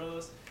nice, neat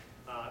rows,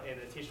 and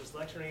the teacher's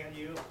lecturing at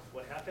you.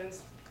 What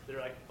happens?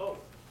 They're like, oh,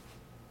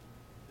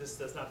 this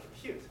does not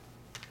compute.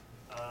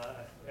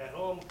 At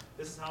home,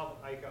 this is how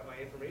I got my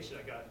information.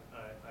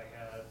 I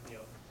have, you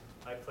know,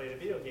 I played a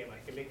video game.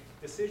 I can make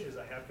decisions.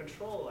 I have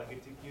control. I can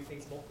do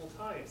things multiple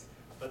times.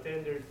 But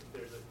then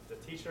there's the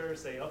teacher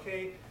say,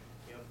 okay,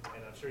 you know,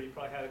 and I'm sure you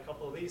probably had a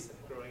couple of these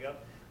growing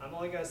up. I'm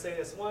only going to say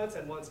this once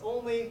and once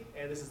only,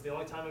 and this is the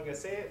only time I'm going to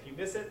say it. If you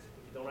miss it,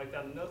 if you don't write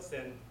down the notes,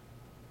 then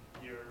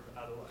you're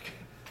out of luck.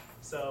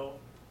 So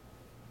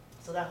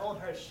that whole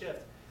entire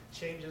shift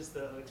changes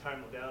the entire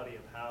modality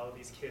of how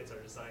these kids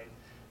are designed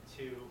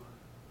to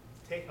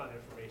take on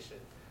information,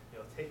 you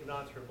know, take it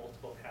on through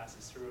multiple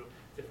passes, through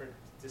different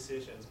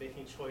decisions,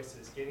 making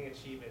choices, getting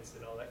achievements,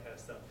 and all that kind of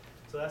stuff.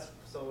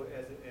 So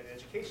as in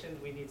education,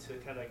 we need to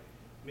kind of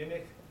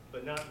mimic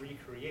but not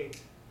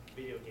recreate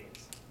video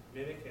games.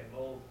 Mimic and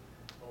mold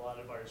a lot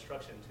of our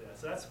instruction to that.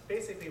 So that's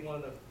basically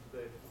one of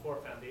the core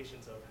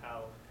foundations of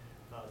how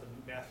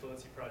the Math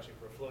Fluency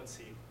project, or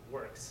Fluency,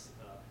 works.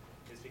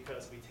 Is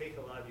because we take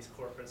a lot of these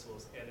core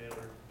principles and then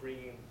we're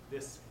bringing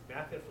this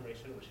math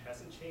information, which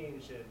hasn't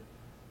changed in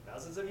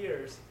thousands of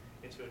years,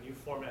 into a new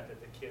format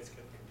that the kids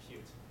can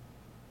compute.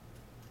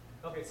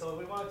 Okay, so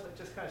we wanted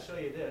to just kind of show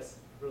you this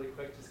really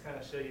quick, just kind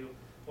of show you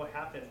what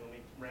happened when we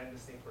ran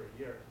this thing for a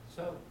year.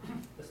 So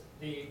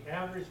the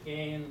average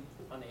gain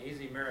on the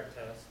AZ Merit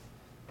Test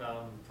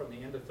from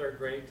the end of 3rd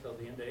grade till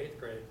the end of 8th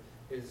grade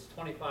is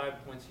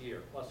 25 points a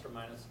year, plus or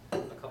minus a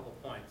couple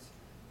points.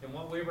 And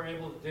what we were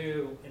able to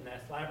do in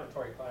that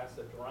laboratory class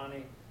that Durrani,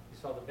 you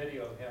saw the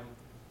video of him,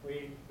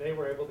 they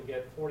were able to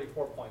get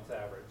 44 points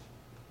average.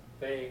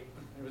 It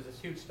was this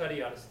huge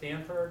study out of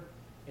Stanford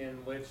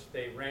in which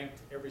they ranked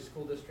every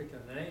school district in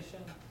the nation.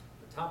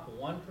 The top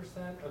 1%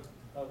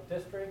 of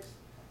districts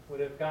would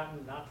have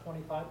gotten not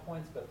 25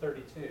 points, but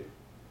 32.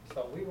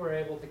 So we were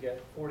able to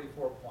get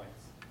 44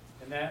 points.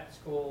 And that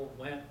school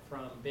went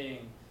from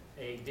being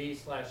a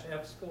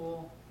D/F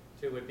school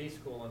to a B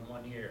school in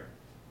 1 year,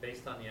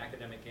 based on the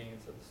academic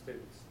gains of the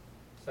students.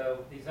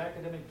 So these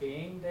academic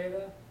gain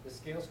data, the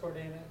scale score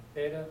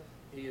data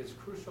is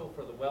crucial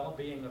for the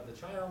well-being of the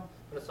child,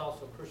 but it's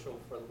also crucial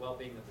for the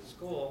well-being of the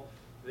school.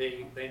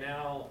 They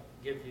now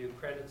give you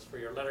credits for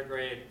your letter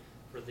grade,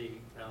 for the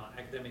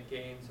academic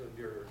gains of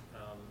your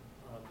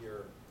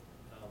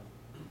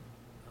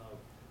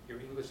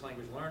English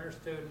language learner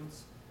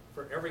students,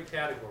 for every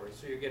category.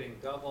 So you're getting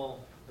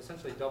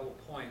essentially double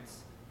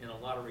points in a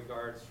lot of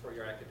regards for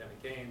your academic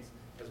gains,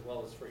 as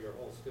well as for your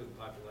whole student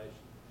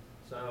population.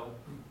 So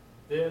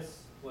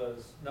this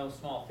was no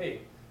small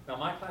feat. Now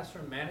my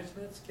classroom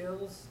management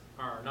skills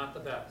are not the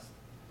best.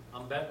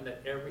 I'm betting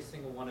that every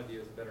single one of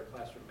you is a better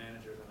classroom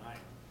manager than I am.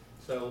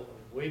 So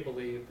we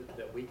believe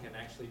that we can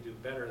actually do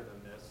better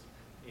than this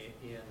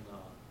in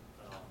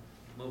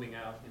moving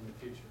out in the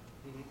future.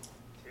 Mm-hmm.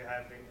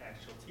 having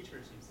actual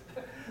teachers use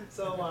it.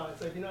 So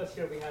if you notice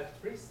here, we had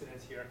 3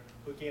 students here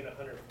who gained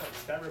 100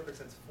 points. That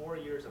represents 4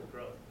 years of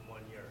growth in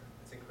 1 year.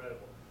 It's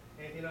incredible.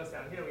 And if you notice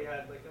down here, we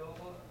had like a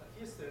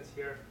few students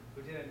here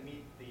who didn't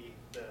meet the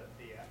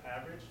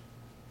average,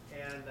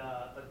 and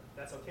but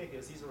that's okay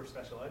because these were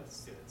special ed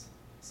students.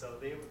 So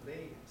they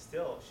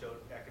still showed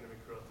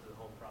academic growth through the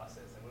whole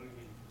process, and we're going to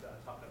be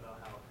talking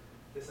about how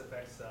this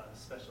affects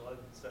special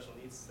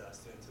needs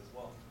students as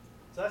well.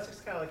 So that's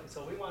just kind of like,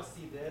 so we want to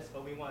see this,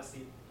 but we want to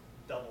see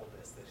double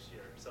this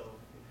year. So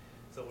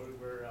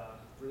we're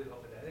really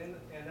hoping that.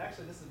 And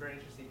actually, this is very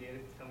interesting data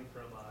coming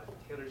from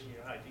Taylor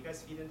Junior High. Do you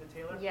guys feed into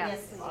Taylor?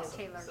 Yes, we do. Awesome.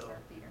 Taylor's So- our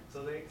feeder.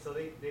 So they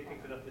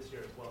picked it up this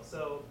year as well.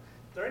 So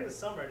during the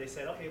summer, they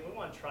said, okay, we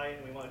want to try it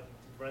and we want to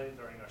run it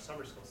during our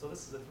summer school. So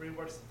this is a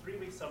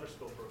 3-week summer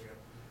school program.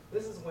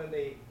 This is when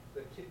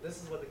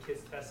this is what the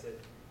kids tested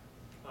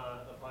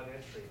upon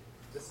entry.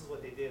 This is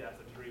what they did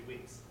after 3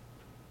 weeks.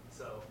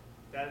 So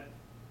that,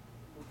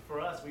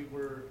 for us, we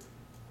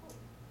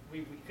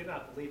could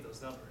not believe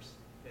those numbers.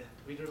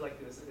 We were like,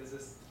 is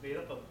this made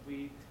up of,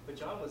 but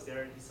John was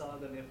there and he saw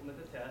them implement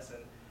the test,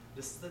 and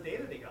this is the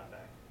data they got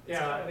back. It's Yeah,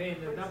 kind I of mean,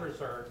 the crazy.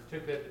 numbers are too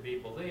good to be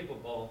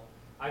believable.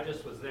 I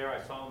just was there, I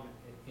saw them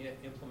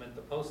implement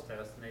the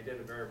post-test, and they did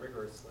it very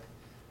rigorously.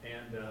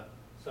 And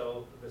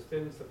so the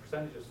students, the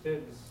percentage of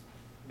students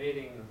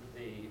meeting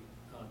the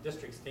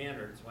district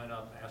standards went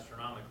up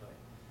astronomically.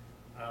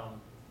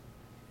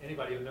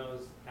 Anybody who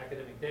knows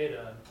academic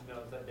data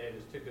knows that data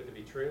is too good to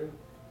be true,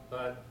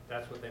 but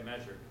that's what they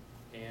measured.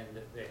 And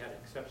they had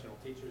exceptional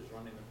teachers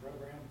running the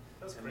program.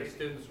 That's and crazy. the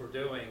students were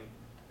doing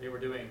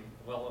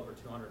well over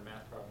 200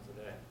 math problems a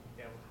day.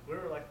 Yeah, we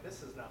were like,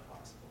 this is not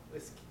possible.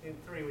 It's in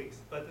 3 weeks.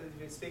 But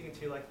speaking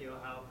to like,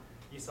 how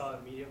you saw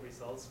immediate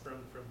results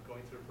from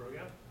going through the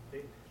program,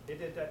 they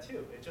did that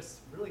too. It just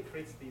really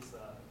creates these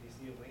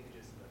new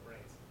linkages in their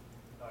brains.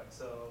 All right,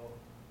 so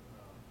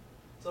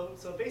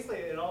basically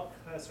it all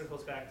kind of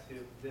circles back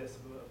to this,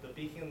 the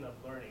beacon of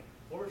learning.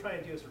 What we're trying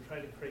to do is we're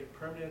trying to create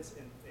permanence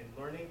in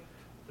learning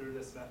through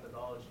this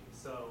methodology.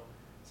 So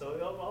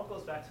it all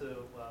goes back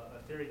to a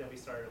theory that we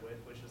started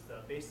with, which is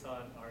based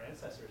on our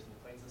ancestors in the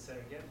plains of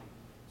Serengeti.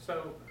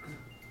 So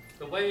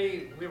the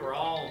way we were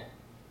all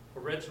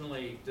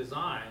originally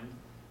designed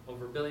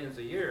over billions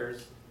of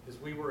years is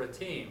we were a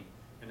team.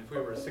 And if we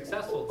were a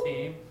successful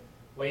team,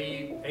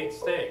 we ate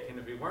steak. And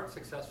if we weren't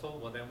successful,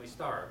 well, then we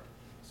starved.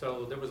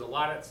 So there was a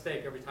lot at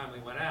stake every time we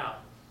went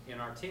out in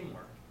our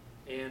teamwork.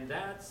 And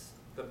that's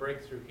the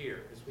breakthrough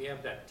here, is we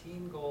have that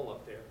team goal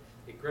up there.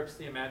 It grips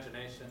the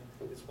imagination.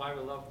 It's why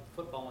we love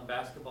football and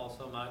basketball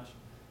so much.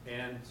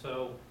 And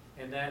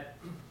that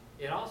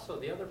it also,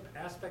 the other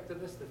aspect of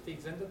this that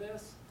feeds into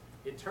this,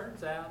 it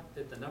turns out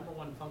that the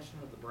 #1 function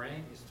of the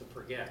brain is to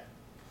forget.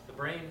 The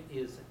brain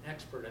is an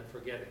expert at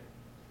forgetting.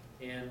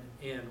 And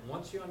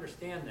once you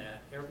understand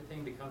that,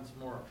 everything becomes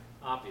more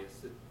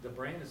obvious. The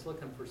brain is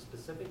looking for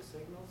specific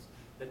signals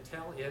that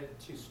tell it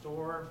to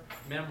store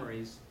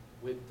memories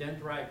with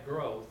dendrite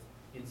growth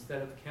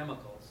instead of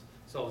chemicals.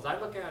 So as I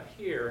look out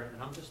here,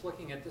 and I'm just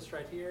looking at this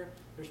right here,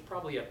 there's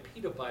probably a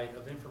petabyte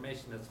of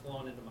information that's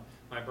flowing into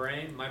my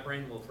brain. My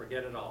brain will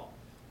forget it all.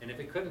 And if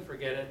it couldn't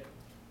forget it,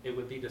 it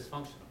would be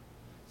dysfunctional.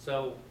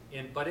 So,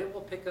 but it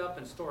will pick up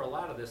and store a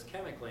lot of this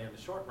chemically in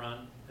the short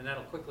run, and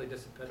that'll quickly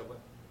dissipate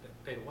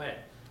away.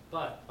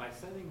 But by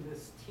sending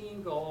this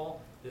team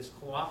goal, this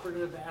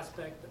cooperative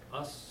aspect,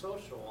 us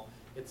social,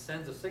 it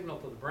sends a signal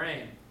to the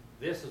brain,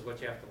 this is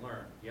what you have to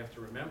learn. You have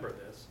to remember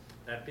this.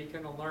 That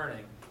beacon of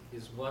learning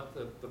is what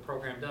the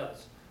program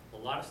does. A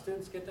lot of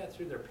students get that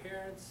through their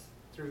parents,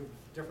 through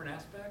different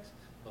aspects,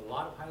 but a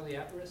lot of highly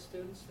at-risk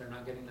students, they're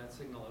not getting that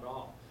signal at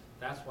all.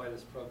 That's why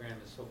this program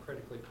is so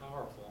critically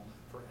powerful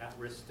for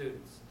at-risk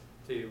students,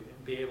 to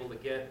be able to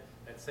get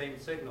that same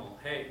signal,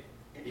 hey,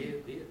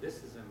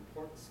 this is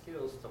important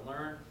skills to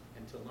learn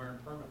and to learn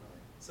permanently.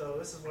 So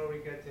this is where we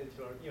get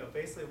into our,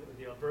 basically,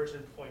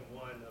 version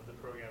 0.1 of the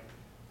program.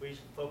 We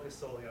focus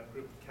solely on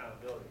group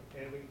accountability,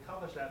 and we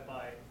accomplish that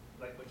by,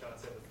 like what John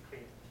said, with the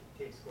team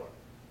score.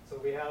 So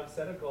we have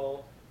set a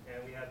goal,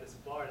 and we have this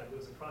bar that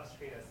moves across the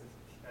screen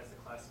as the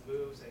class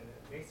moves and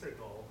makes their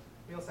goal.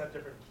 We also have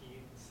different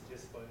key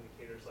statistical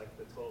indicators like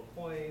the total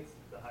points,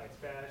 the highest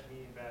badge,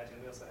 median badge,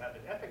 and we also have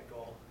an epic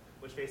goal,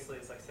 which basically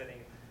is like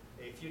setting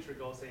a future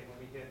goal, saying when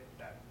we hit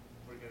that,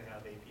 we're going to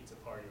have a pizza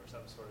party or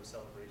some sort of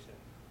celebration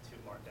to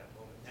mark that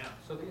moment. Now,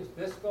 so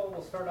this goal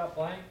will start out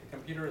blank. The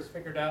computer has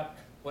figured out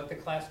what the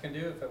class can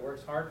do if it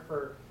works hard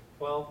for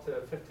 12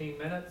 to 15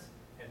 minutes,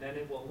 and then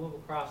it will move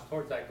across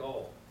towards that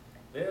goal.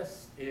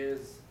 This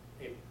is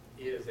a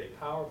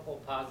powerful,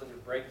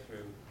 positive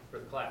breakthrough for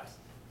the class,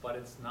 but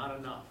it's not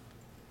enough.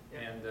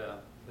 And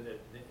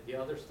the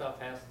other stuff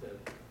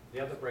the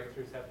other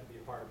breakthroughs have to be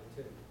a part of it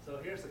too. So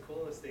here's the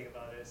coolest thing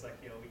about it is like,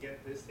 we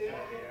get this data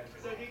here.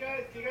 So do you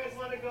guys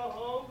want to go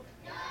home?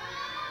 No!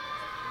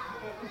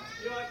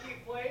 You want to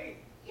keep playing?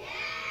 Yeah!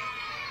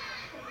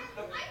 I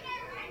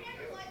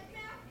never liked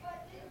math,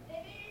 but they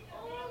made it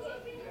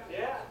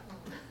Yeah.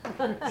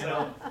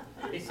 So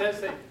he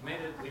says that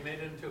we made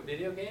it into a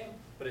video game.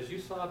 But as you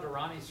saw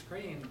Durrani's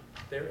screen,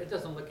 there, it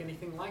doesn't look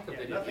anything like a Yeah,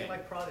 video nothing game.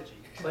 like Prodigy.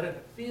 But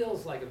it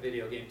feels like a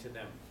video game to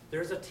them.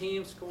 There's a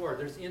team score,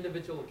 there's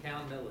individual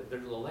accountability,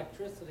 there's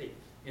electricity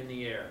in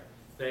the air.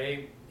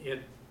 It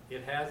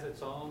has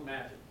its own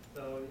magic.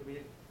 So we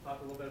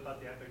talked a little bit about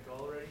the epic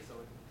goal already, so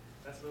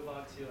let's move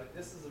on to, like,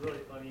 this is a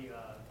really funny,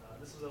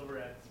 this was over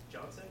at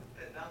Johnson.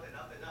 Enough.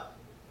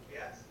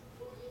 Yes.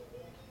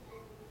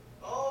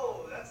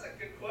 Oh, that's a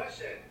good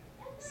question.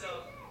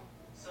 So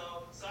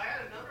I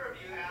had a number of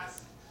you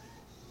ask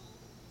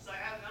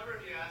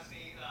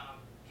me,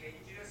 can you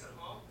do this at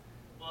home?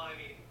 Well, I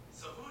mean,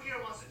 so who here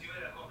wants to do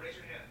it at home? Raise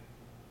your hand.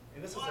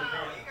 And this was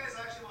Wow, you guys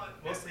actually want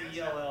mostly advanced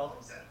math ELL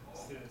homes at home?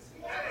 students.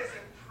 That is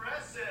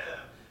impressive.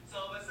 So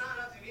it's not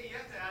up to me. You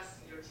have to ask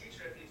your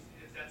teacher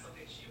if that's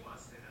something she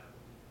wants to have.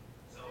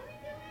 So.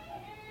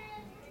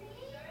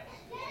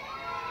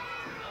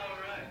 All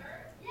right.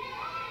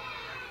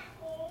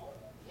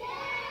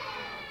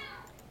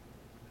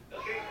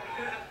 Okay.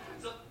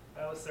 So.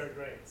 That was third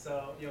grade.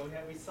 So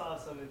we saw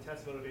some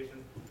intense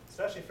motivation,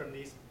 especially from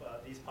these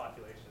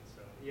populations,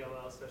 from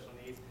ELL, special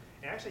needs,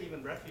 and actually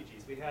even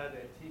refugees. We had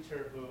a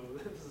teacher who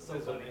this is so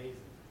It's funny. amazing.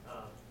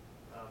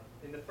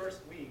 In the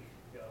first week.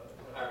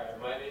 All right,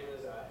 my name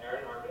is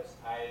Aaron Armis.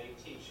 I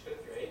teach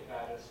 5th grade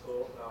at a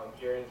school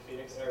here in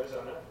Phoenix,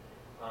 Arizona.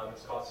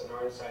 It's called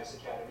Sonoran Science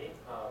Academy.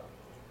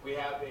 We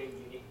have a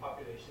unique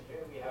population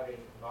here. We have a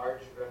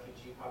large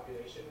refugee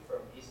population from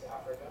East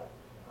Africa.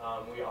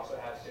 We also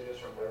have students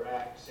from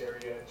Iraq,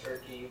 Syria,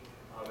 Turkey,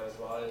 as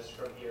well as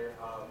from here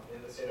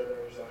in the state of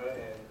Arizona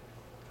and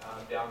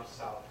down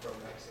south from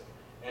Mexico.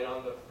 And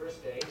on the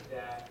first day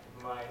that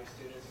my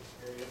students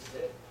experienced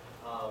it,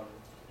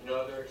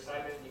 their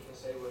excitement, you can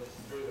say, was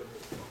through the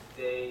roof.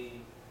 They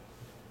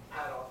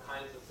had all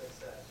kinds of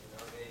success.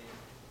 They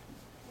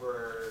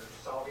were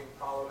solving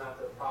problem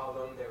after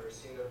problem. They were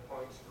seeing their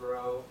points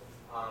grow.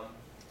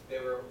 They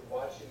were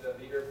watching the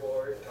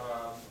leaderboard,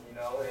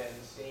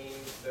 and seeing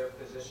their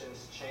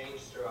positions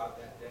change throughout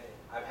that day.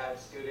 I've had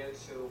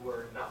students who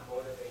were not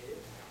motivated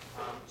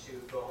to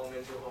go home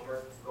and do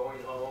homework,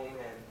 going home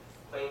and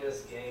playing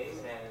this game,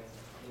 and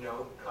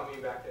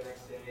coming back the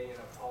next day and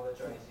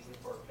apologizing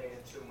for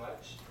playing too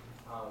much.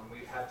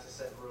 We've had to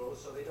set rules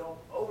so they don't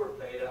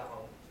overplay it at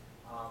home.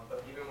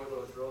 But even with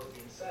those rules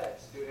being set,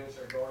 students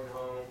are going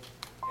home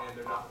and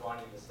they're not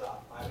wanting to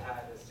stop. I've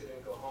had a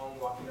student go home,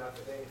 walking out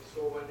the day to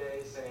school one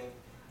day saying,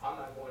 I'm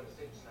not going to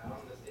sleep tonight, I'm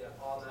going to stay up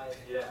all night.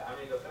 Yeah, I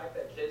mean, the fact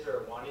that kids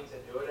are wanting to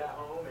do it at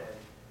home, and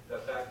the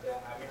fact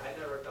that, I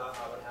never thought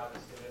I would have a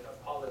student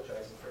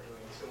apologizing for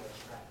doing too much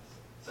math.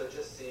 So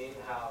just seeing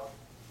how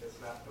this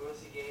math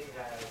fluency game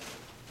has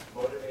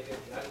motivated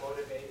the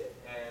unmotivated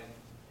and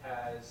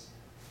has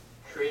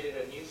created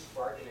a new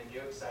spark and a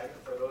new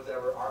excitement for those that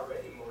were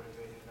already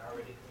motivated and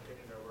already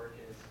completing their work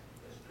is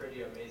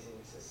pretty amazing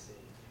to see.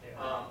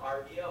 Yeah.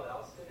 Our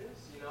ELL students,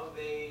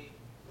 they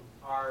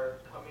are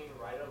coming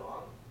right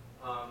along.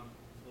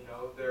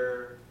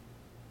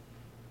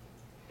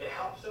 It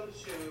helps them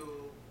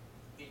to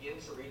begin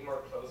to read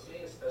more closely,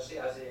 especially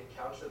as they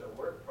encounter the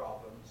word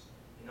problems.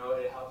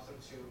 It helps them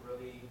to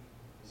really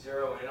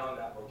zero in on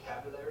that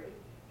vocabulary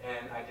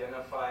and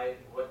identify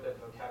what the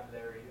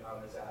vocabulary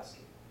is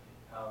asking.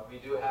 We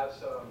do have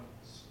some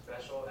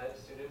special ed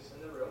students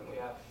in the room. We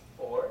have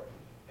 4,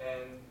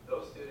 and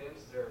those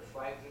students, they're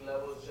flying through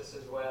levels just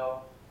as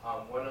well.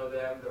 One of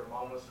them, their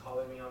mom was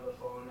calling me on the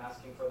phone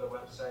asking for the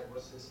website.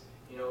 What's this,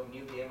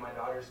 new game my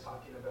daughter's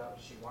talking about?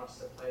 She wants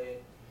to play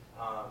it.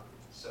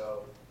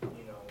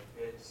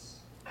 It's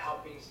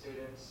helping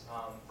students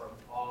from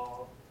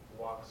all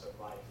walks of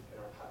life in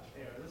our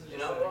classroom. Yeah, this is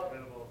just an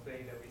incredible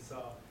thing that we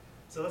saw.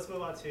 So let's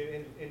move on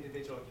to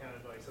individual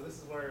accountability. So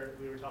this is where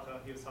he was talking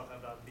about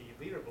the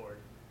leaderboard.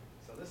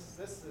 So this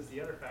is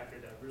the other factor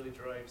that really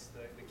drives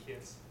the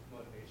kids'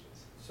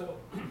 motivations. So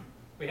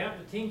we have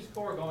the team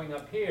score going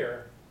up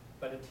here,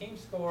 but a team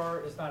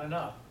score is not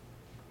enough.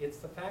 It's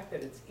the fact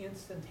that it's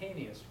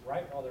instantaneous,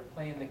 right while they're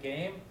playing the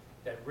game,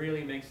 that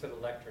really makes it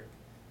electric.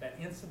 That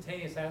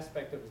instantaneous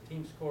aspect of the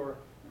team score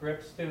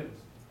grips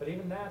students. But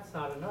even that's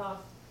not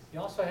enough. You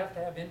also have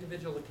to have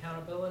individual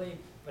accountability,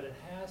 but it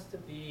has to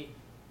be,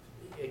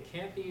 it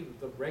can't be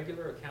the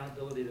regular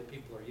accountability that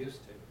people are used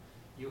to.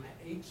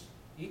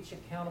 Each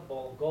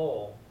accountable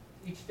goal,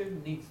 each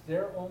student needs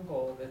their own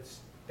goal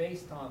that's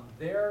based on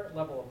their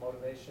level of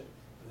motivation,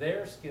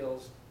 their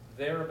skills,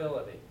 their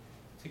ability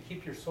to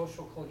keep your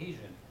social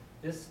cohesion.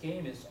 This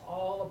game is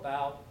all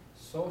about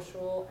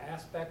social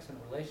aspects and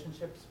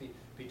relationships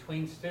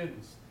between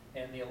students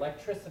and the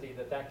electricity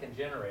that can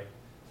generate.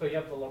 So you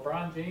have the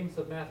LeBron James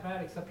of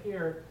mathematics up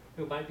here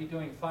who might be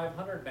doing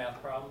 500 math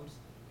problems,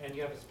 and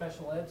you have a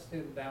special ed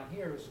student down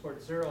here who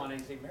scored 0 on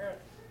AZ Merit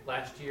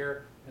last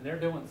year, and they're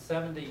doing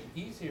 70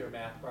 easier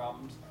math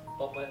problems.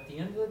 But at the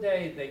end of the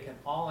day, they can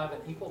all have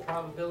an equal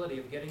probability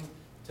of getting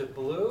to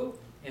blue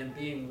and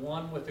being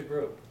one with the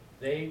group.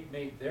 They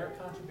made their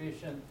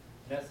contribution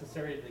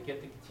necessary to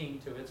get the team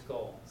to its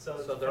goal. So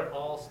they're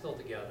all still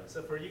together.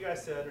 So for you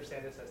guys to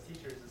understand this as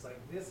teachers, it's like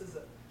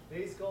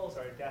these goals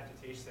are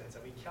adapted to each student. So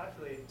we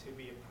calculate it to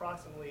be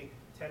approximately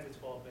 10 to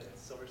 12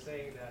 minutes. So we're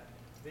saying that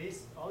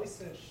all these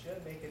students should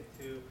make it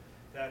to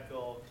that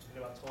goal in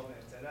about 12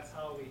 minutes, and that's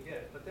how we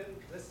get it. But then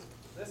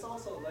this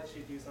also lets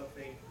you do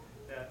something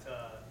that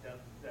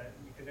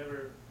you could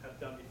never have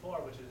done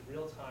before, which is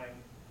real-time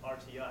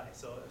RTI.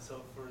 So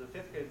for the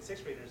 5th grade and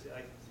 6th graders,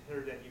 I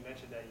heard that you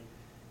mentioned that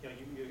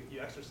you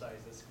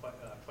exercise this quite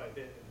a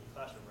bit in the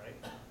classroom, right?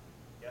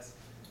 Yes.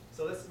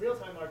 So this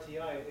real-time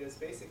RTI is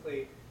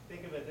basically,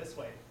 think of it this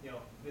way.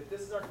 If this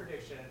is our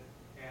prediction,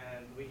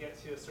 and we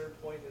get to a certain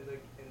point in the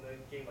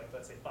game, like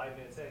let's say 5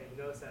 minutes in,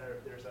 you notice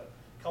that there's a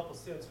couple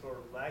students who are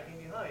lagging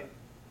behind.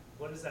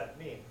 What does that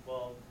mean?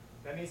 Well,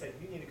 that means that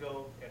you need to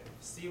go and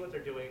see what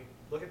they're doing,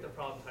 look at the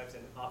problem types,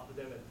 and offer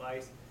them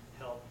advice,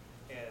 help,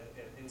 and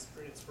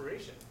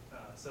inspiration.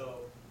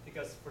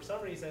 Because for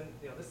some reason,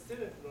 this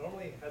student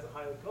normally has a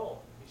high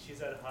goal.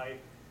 She's at a high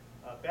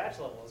badge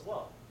level as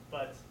well.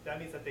 But that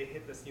means that they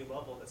hit this new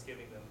level that's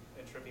giving them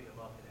and tripping them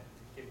up and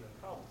giving them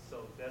problems.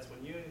 So that's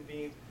when you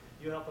intervene.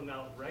 You help them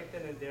out right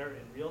then and there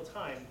in real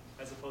time,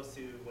 as opposed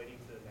to waiting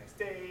to the next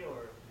day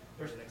or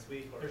the next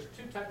week. There's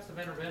 2 types of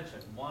intervention.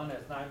 One,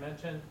 as I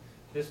mentioned,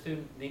 this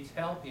student needs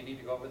help. You need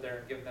to go over there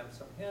and give them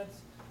some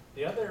hints.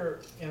 The other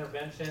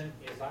intervention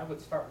is I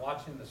would start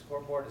watching the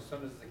scoreboard as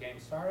soon as the game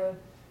started.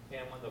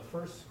 And when the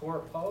first score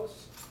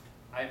posts,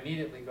 I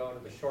immediately go to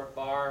the short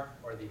bar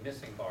or the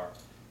missing bar.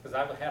 Because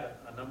I've had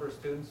a number of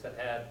students that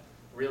had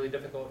really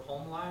difficult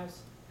home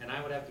lives, and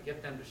I would have to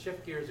get them to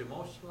shift gears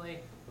emotionally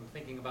from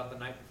thinking about the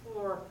night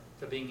before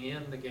to being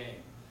in the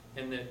game.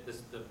 And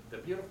the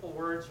beautiful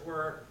words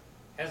were,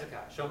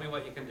 Hezekiah, show me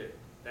what you can do.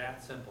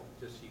 That simple.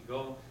 Just you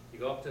go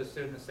up to a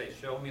student and say,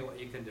 show me what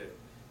you can do.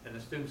 And the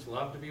students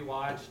love to be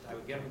watched. I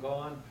would get them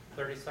going,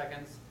 30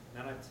 seconds,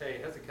 and then I'd say,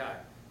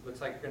 Hezekiah,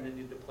 looks like you're going to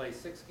need to play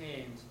 6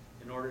 games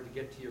in order to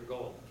get to your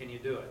goal. Can you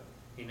do it?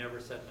 He never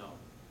said no.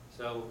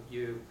 So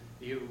you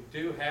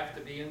do have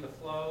to be in the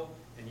flow,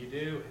 and you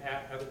do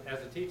have,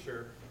 as a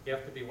teacher, you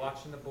have to be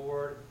watching the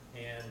board,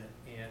 and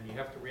you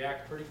have to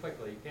react pretty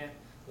quickly. You can't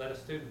let a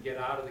student get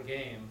out of the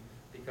game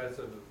because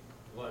of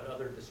what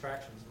other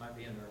distractions might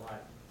be in their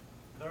life.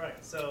 All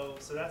right, so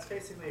that's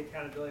basically the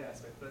accountability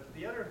aspect. But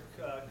the other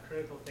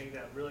critical thing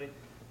that really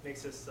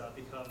makes this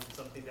become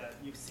something that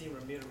you see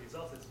immediate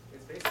results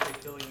is basically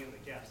filling in the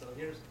gap. So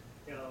here's,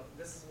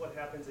 this is what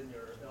happens in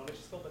your elementary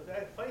school. But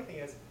the funny thing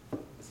is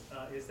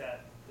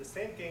that the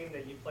same game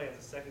that you play as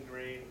a 2nd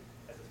grade,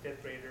 as a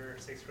 5th grader,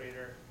 6th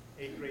grader,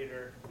 8th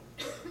grader,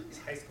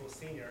 high school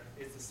senior,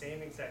 is the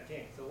same exact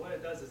game. So what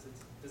it does is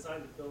it's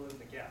designed to fill in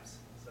the gaps.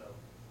 So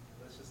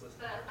let's just listen.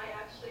 But I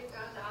actually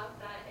found out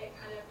that it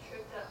kind of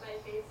tripped up my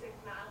basic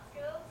math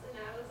skills, and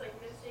I was like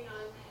missing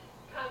on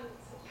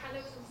kind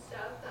of some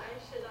stuff that I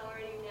should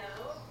already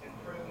know.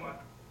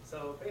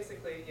 So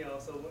basically,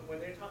 so when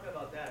they're talking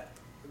about that,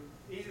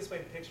 the easiest way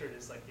to picture it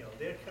is like,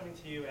 they're coming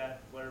to you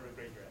at whatever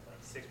grade you're at, like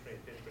 6th grade,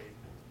 5th grade,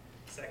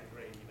 2nd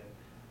grade even.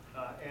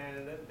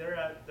 And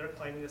they're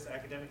climbing this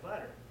academic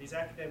ladder. These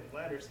academic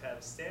ladders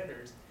have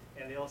standards,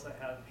 and they also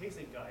have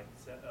pacing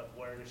guides of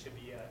where they should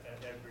be at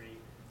every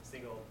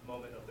single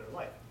moment of their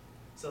life.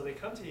 So they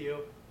come to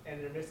you,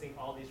 and they're missing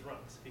all these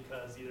rungs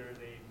because either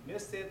they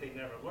missed it, they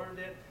never learned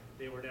it,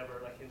 they were never,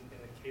 like in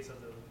the case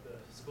of the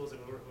schools that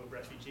we work with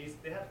refugees,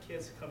 they have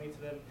kids coming to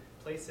them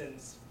placed in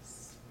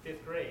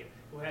 5th grade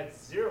who had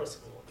 0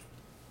 school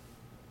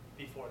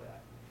before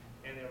that,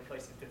 and they were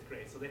placed in 5th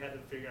grade. So they had to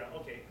figure out,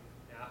 okay,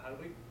 now how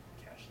do we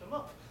catch them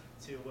up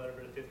to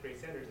whatever the 5th grade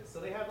standards is? So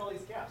they have all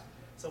these gaps.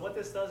 So what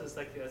this does is,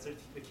 like, as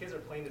the kids are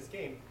playing this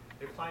game,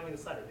 they're climbing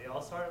this ladder. They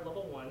all start at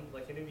level 1,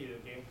 like in a video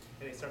game,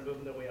 and they start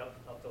moving their way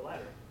up the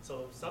ladder.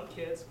 So some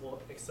kids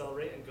will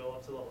accelerate and go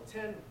up to level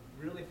 10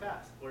 really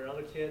fast, where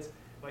other kids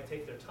might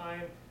take their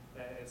time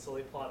and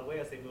slowly plod away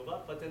as they move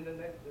up. But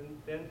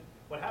then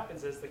what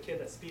happens is the kid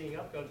that's speeding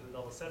up, going to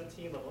level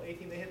 17, level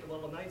 18, they hit the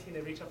level 19,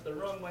 they reach up to the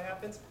rung. What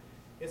happens?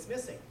 It's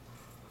missing.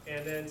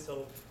 And then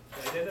so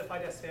they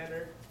identify that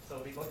standard.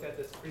 So we looked at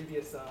this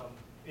previous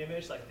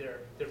image, like their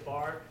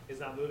bar is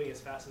not moving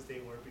as fast as they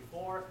were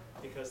before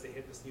because they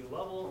hit this new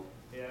level.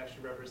 It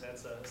actually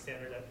represents a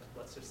standard at,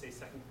 let's just say,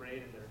 2nd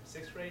grade and their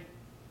 6th grade.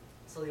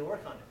 So they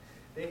work on it.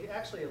 They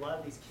actually, a lot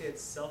of these kids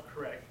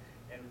self-correct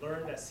and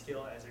learn that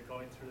skill as they're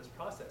going through this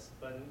process.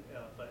 But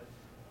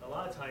a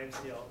lot of times,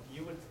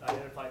 you would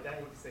identify that.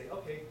 You could say,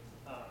 okay,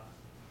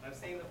 I'm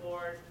seeing the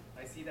board.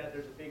 I see that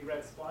there's a big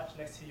red splotch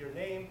next to your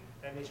name.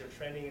 That means you're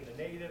trending in the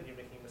negative. You're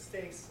making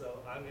mistakes. So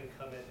I'm going to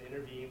come in and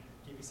intervene,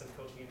 give you some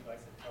coaching advice,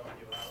 and help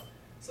you out.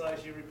 So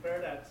as you repair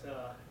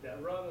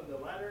that rung of the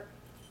ladder,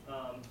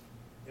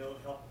 it'll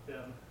help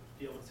them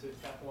be able to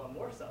tackle on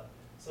more stuff.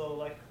 So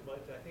like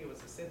what I think it was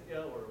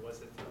Cynthia, or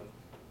was it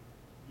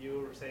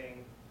you were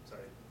saying?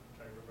 Sorry, I'm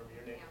trying to remember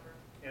your name.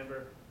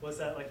 Amber. Was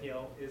that like,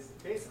 is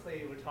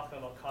basically we're talking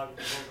about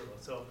cognitive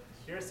overload. So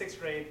you're in 6th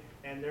grade,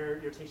 and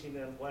you're teaching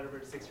them whatever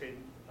the 6th grade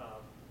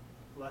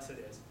lesson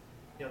is.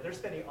 They're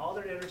spending all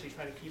their energy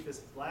trying to keep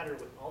this ladder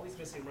with all these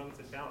missing rungs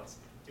in balance,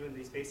 doing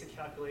these basic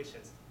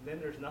calculations. And then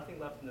there's nothing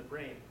left in the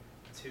brain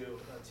to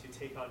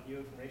take on new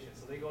information.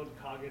 So they go into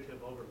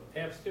cognitive overload.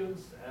 They have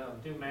students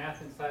do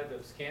math inside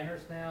the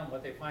scanners now, and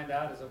what they find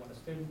out is that when a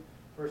student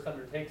first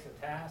undertakes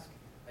a task,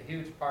 a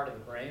huge part of the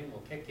brain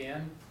will kick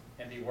in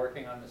and be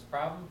working on this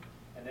problem.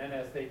 And then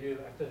as they do,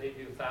 after they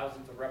do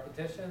thousands of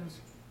repetitions,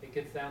 it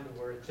gets down to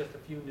where it's just a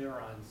few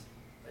neurons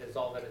is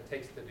all that it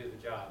takes to do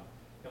the job.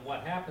 And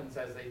what happens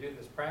as they do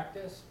this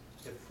practice,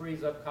 it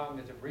frees up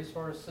cognitive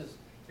resources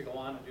to go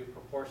on and do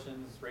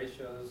proportions,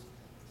 ratios,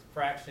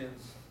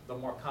 fractions, the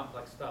more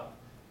complex stuff.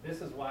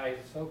 This is why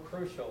it's so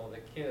crucial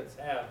that kids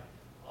have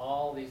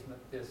all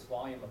this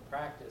volume of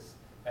practice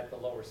at the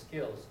lower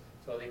skills,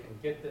 so they can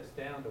get this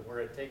down to where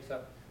it takes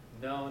up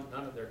none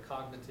of their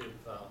cognitive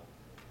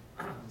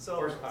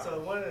horsepower.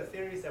 So one of the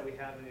theories that we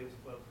have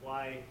of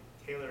why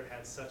Taylor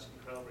had such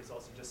incredible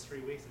results in just 3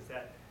 weeks is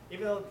that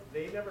even though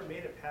they never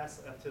made it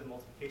past up to the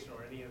multiplication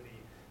or any of the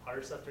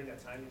harder stuff during that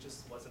time, it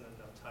just wasn't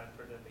enough time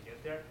for them to get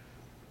there.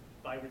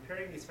 By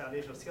repairing these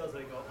foundational skills,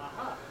 they go,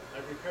 aha,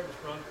 I've repaired this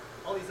wrong.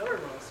 All these other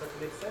wrongs start to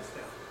make sense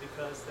now,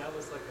 because that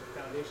was like a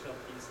foundational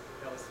piece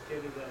that was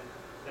giving them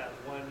that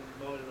one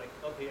moment, like,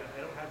 okay, I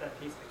don't have that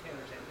piece, I can't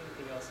understand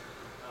anything else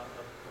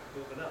of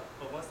moving up.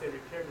 But once they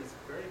repaired these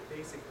very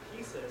basic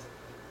pieces,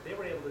 they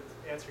were able to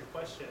answer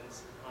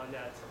questions on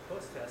that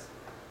post-test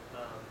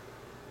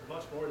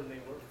much more than they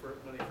were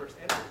when they first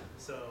entered.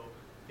 So,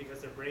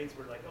 because their brains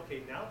were like,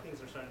 okay, now things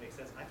are starting to make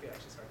sense, I could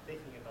actually start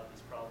thinking about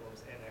these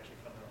problems and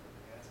actually come up with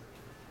the answer.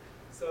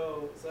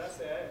 So that's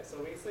it.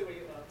 So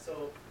basically,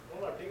 so one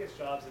of our biggest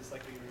jobs is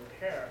like we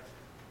repair,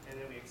 and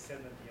then we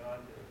extend them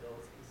beyond their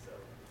abilities. So,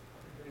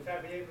 in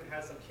fact, we even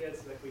have some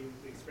kids like we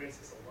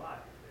experience this a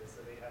lot.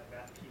 So they have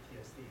math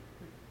PTSD.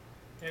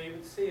 Yeah, you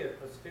would see a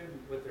student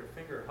with their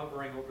finger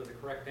hovering over the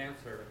correct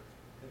answer,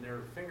 and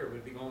their finger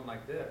would be going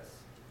like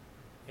this,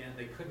 and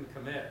they couldn't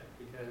commit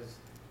because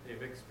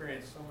they've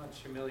experienced so much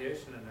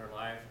humiliation in their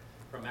life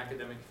from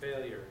academic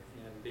failure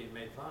and being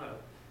made fun of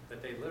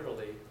that they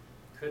literally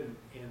couldn't.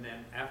 And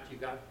then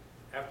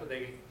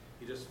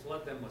you just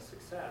flood them with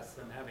success,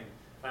 them having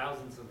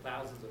thousands and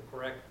thousands of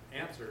correct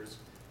answers,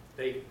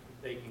 they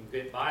can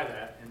get by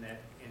that and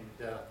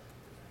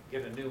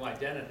get a new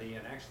identity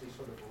and actually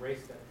sort of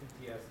erase that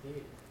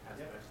PTSD aspect.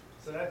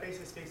 Yeah. So that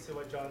basically speaks to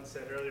what John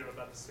said earlier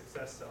about the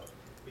success zone.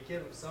 We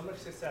give them so much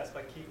success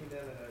by keeping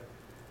them in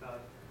a,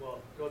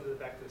 go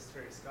back to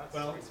Terry Scott's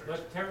research.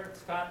 What Terry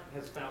Scott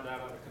has found out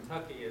of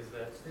Kentucky is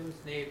that students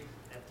need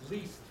at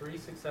least 3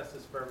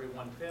 successes for every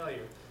 1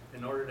 failure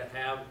in order to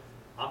have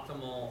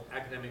optimal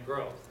academic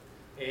growth.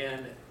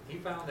 And he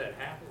found that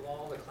half of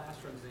all the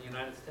classrooms in the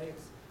United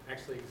States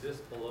actually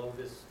exist below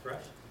this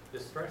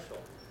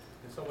threshold.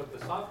 And so what the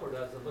software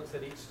does, it looks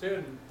at each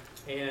student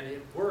and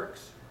it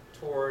works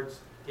towards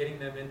getting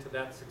them into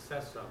that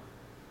success zone.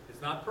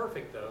 It's not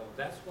perfect though.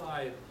 That's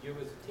why you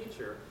as a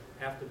teacher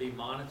have to be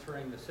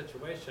monitoring the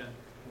situation.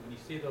 And when you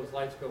see those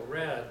lights go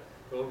red,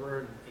 go over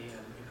and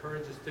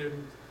encourage a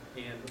student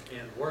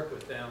and work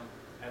with them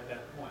at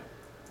that point.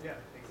 Yeah,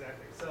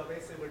 exactly. So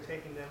basically we're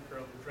taking them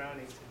from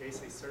drowning to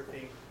basically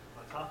surfing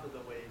on top of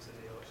the waves in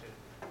the ocean.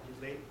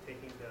 You're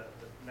taking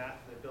the math,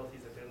 the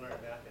abilities that they learn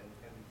in math,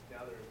 and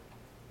now they're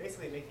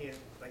basically making it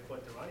like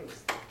what Durrani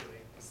was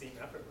doing, seem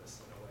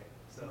effortless in a way.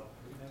 So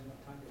Do you have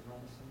enough time to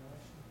run the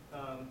simulation?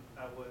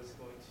 I was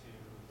going to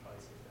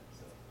probably say that.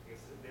 So I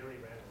guess they already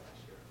ran it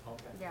last year.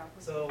 Okay. Yeah.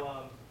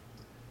 So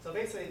so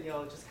basically,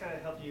 just kind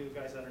of help you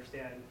guys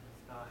understand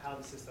how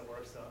the system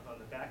works on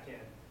the back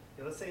end.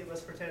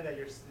 Let's pretend that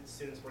your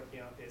student's working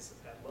out is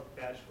at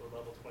badge or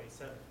level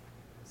 27.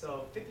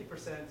 So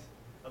 50%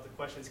 of the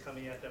questions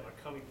coming at them are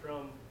coming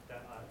from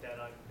that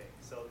data bank.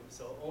 So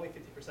only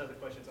 50% of the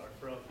questions are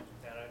from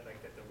data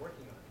bank that they're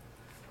working on.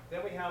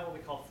 Then we have what we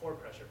call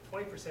forward pressure.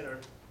 20%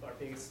 are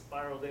being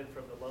spiraled in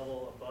from the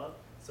level above,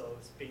 so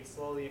it's being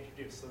slowly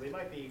introduced. So they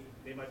might be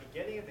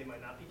getting it, they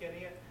might not be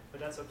getting it,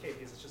 but that's okay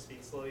because it's just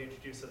being slowly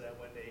introduced so that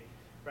when they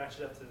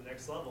ratchet up to the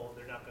next level,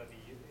 they're not going to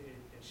be in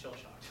shell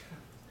shocked.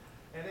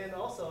 And then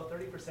also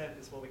 30%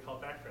 is what we call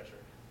back pressure,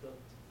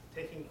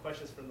 taking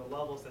questions from the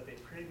levels that they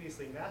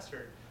previously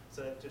mastered,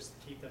 so that just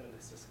keep them in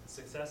the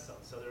success zone.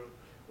 So they're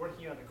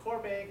working on the core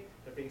bank,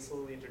 they're being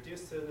slowly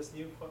introduced to this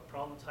new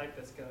problem type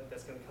that's going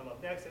to come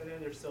up next, and then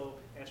they're still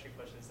answering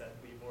questions that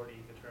we've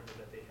already determined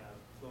that they have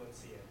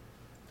fluency in.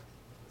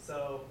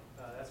 So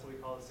that's what we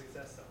call the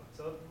success zone.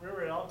 So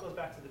remember, it all goes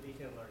back to the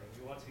beacon of learning.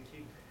 We want to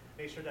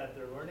make sure that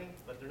they're learning,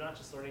 but they're not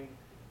just learning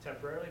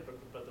temporarily, but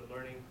they're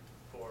learning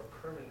for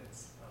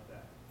permanence of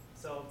that.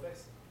 So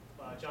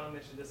John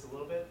mentioned this a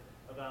little bit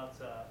about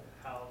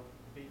how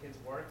beacons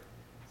work.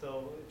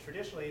 So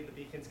traditionally, the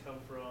beacons come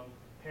from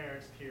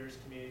parents, peers,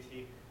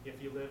 community. If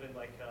you live in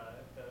like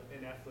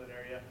an affluent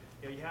area,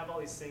 you have all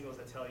these signals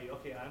that tell you,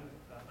 okay,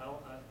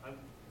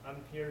 I'm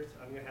here.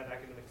 I'm going to have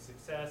academic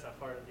success. I'm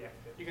part of the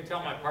academic. You can tell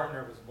my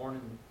partner was born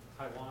in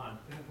Taiwan.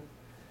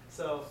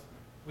 So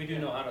we do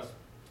know how to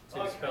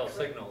spell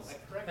signals.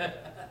 I corrected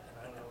that.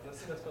 I don't know.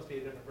 That's supposed to be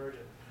a different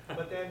version.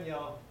 But then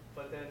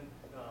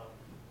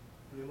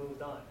we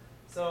moved on.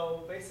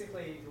 So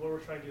basically, what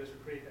we're trying to do is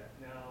recreate that.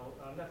 Now,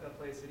 I'm not going to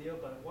play this video,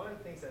 but one of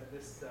the things that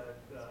this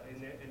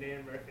in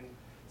Native American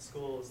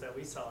schools that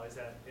we saw is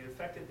that it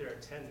affected their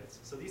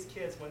attendance. So these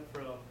kids went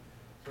from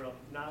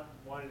not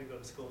wanting to go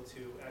to school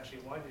to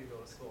actually wanting to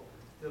go to school,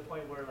 to the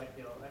point where, like,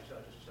 you know,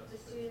 actually I'll just show The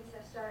this. students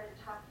have started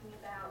talking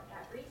about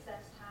at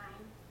recess time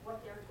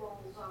what their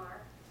goals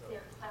are,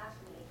 their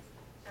classmates.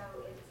 So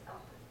it's a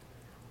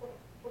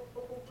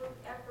whole group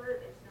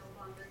effort. It's no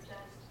longer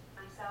just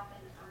myself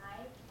and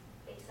I.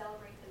 They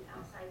celebrate them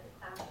outside the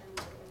classroom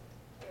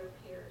with their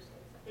peers.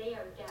 They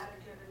are data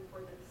driven for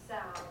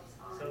themselves.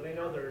 So they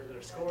know their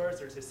scores,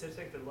 their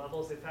statistics, their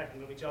levels. In fact,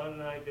 when John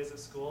and I visit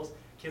schools,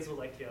 kids will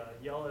like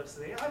yell at us,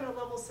 say, "I'm at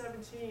level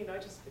 17. I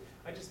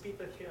just beat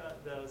the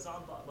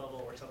Zombot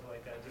level," or something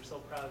like that. They're so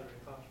proud of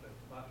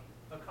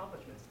their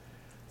accomplishments.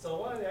 So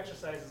one of the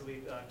exercises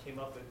we came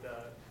up with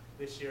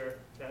this year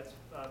that's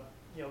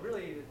you know,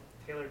 really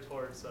tailored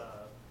towards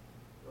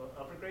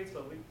upper grades,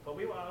 but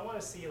I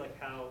want to see like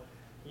how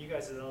you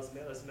guys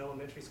as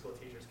elementary school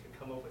teachers can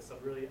come up with some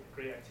really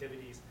great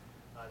activities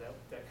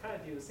that kind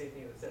of do the same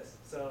thing as this.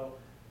 So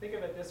think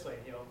of it this way,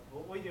 you know,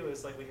 what we do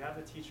is like we have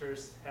the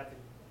teachers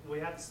we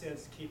have the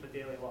students keep a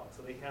daily log.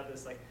 So they have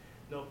this like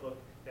notebook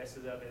next to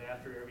them, and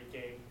after every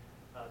game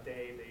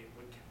day,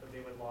 they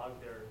would log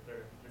their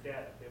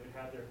data. They would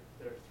have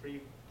their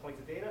 3 points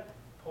of data,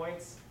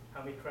 points,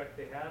 how many correct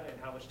they have, and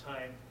how much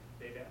time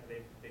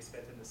they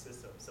spent in the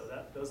system. So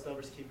those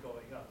numbers keep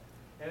going up.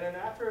 And then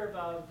after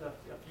about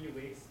a few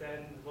weeks,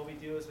 then what we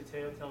do is we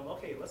tell them,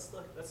 okay,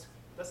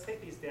 let's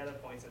take these data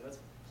points and let's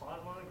plot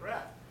them on a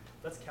graph.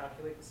 Let's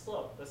calculate the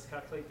slope. Let's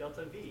calculate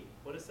delta V.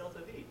 What is delta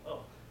V?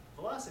 Oh,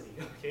 velocity,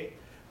 okay?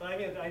 But I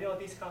mean, I know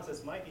these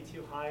concepts might be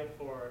too high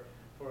for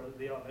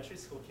the elementary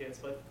school kids,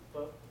 but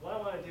what I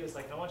want to do is,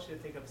 like, I want you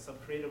to think of some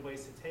creative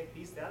ways to take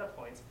these data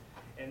points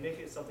and make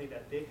it something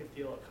that they could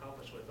feel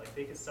accomplished with. Like,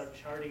 they could start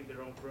charting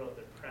their own growth,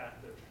 their path,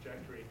 their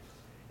trajectory,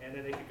 and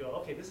then they could go,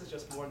 okay, this is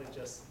just more than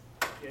just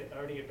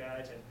earning a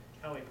badge and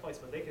how many points,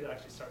 but they could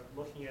actually start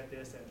looking at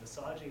this and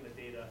massaging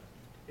the data.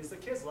 Because the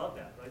kids love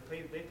that,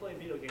 right? They play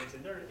video games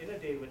and they're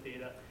inundated with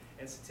data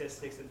and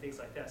statistics and things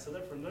like that. So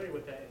they're familiar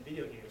with that in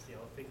video games. You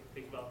know, think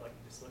about, like,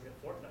 just look at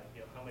Fortnite.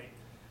 You know,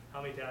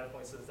 how many data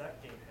points does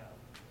that game have?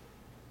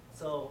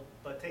 So,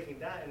 but taking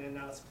that and then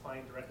now it's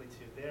applying directly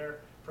to their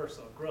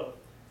personal growth,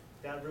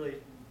 that really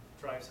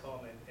drives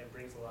home and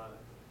brings a lot of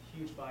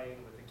huge buy-in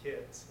with the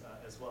kids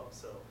as well.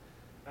 So,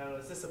 I don't know,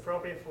 is this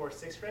appropriate for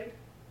 6th grade,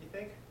 you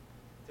think?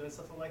 Doing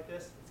something like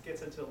this? It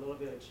gets into a little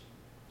bit of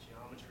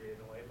geometry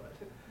in a way, but.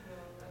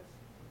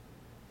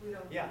 We're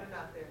not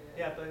there yet.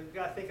 Yeah, but you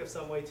gotta think of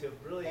some way to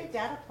really. They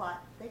data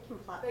plot, they can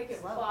plot. They can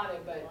slope. plot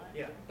it, but,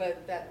 Yeah.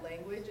 but that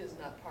language is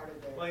not part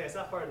of their. Well, yeah, it's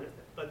not part of it,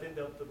 but then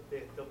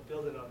they'll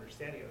build an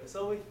understanding of it.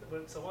 So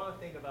so I want to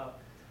think about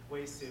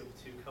ways to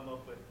come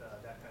up with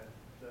that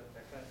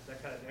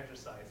kind of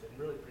exercise and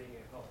really bring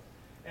it home.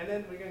 And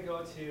then we're gonna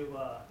go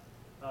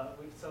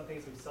to some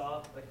things we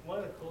saw. Like one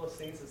of the coolest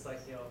things is, like,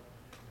 you know,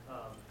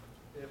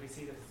 that we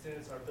see that the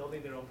students are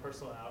building their own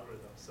personal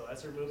algorithms. So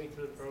as they're moving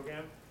through the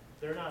program,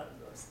 they're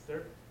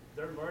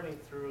learning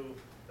through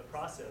the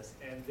process,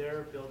 and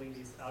they're building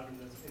these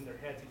algorithms in their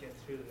head to get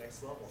through the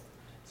next level.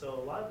 So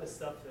a lot of this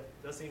stuff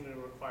that doesn't even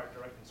require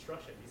direct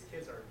instruction, these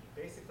kids are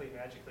basically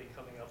magically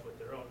coming up with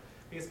their own.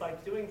 Because by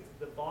doing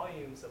the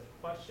volumes of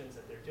questions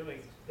that they're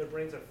doing, their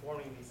brains are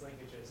forming these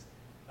linkages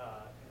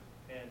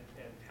and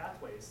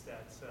pathways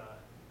that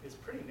is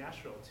pretty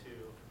natural to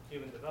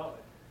human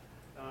development.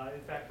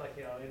 In fact, like,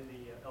 you know, in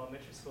the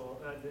elementary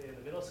school, in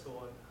the middle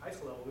school and high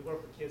school level, we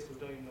work with kids who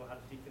don't even know how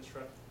to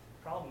deconstruct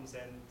problems,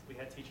 and we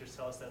had teachers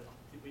tell us that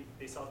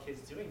they saw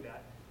kids doing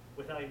that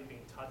without even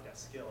being taught that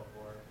skill,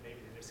 or maybe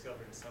they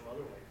discovered it some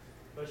other way.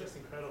 But it's just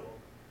incredible.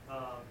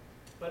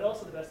 But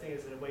also the best thing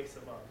is that it wakes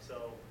them up.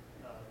 So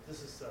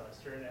this is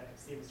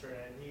Steven Stern,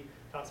 and he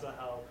talks about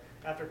how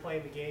after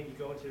playing the game, you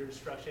go into your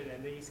instruction,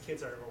 and these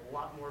kids are a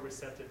lot more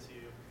receptive to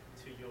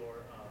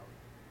your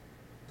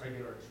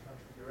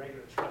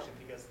regular instruction,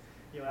 because,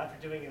 you know, after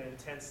doing an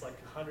intense, like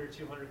 100,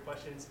 200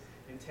 questions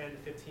in 10 to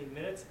 15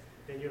 minutes,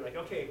 then you're like,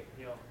 okay,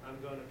 you know, I'm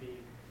going to be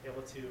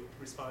able to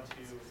respond to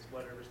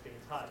whatever's being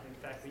taught. In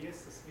fact,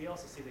 we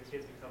also see the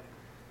kids become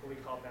what we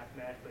call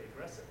mathematically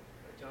aggressive,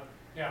 right, John?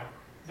 Yeah,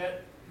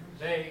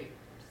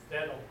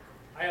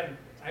 I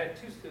had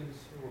 2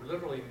 students who were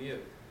literally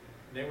mute.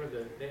 And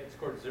they had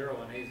scored 0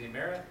 on AZ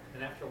merit,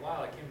 and after a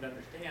while I came to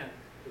understand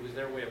it was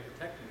their way of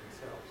protecting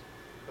themselves.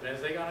 But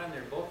as they got in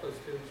there, both those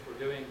students were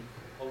doing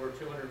over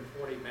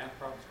 240 math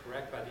problems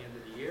correct by the end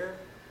of the year,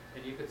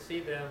 and you could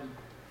see them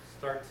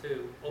start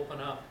to open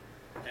up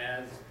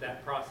as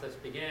that process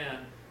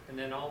began, and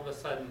then all of a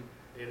sudden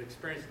they had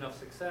experienced enough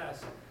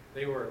success,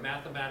 they were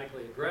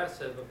mathematically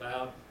aggressive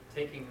about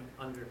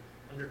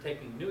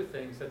undertaking new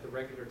things that the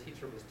regular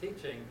teacher was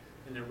teaching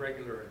in their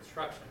regular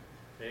instruction.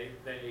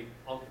 They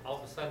all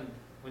of a sudden,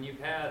 when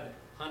you've had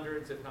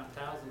hundreds, if not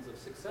thousands of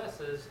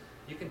successes,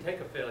 you can take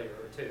a failure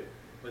or two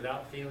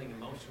without feeling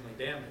emotionally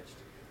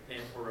damaged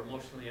or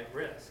emotionally at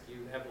risk.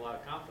 You have a lot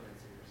of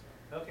confidence in yourself.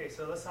 Okay,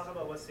 so let's talk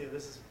about what's new.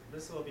 This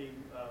will be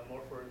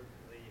more for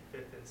the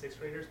 5th and 6th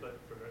graders, but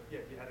for, yeah,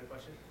 you had a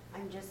question?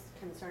 I'm just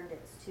concerned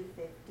it's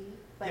 250,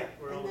 but, Yeah,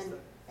 we're almost done.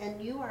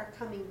 and you are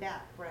coming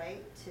back,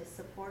 right, to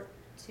support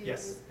two?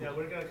 Yes, yeah,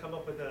 we're gonna come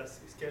up with a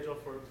schedule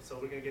so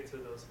we're gonna get to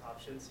those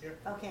options here.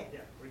 Okay,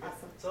 Yeah, we're good.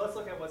 awesome. So let's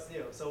look at what's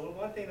new. So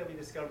one thing that we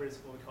discovered is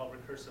what we call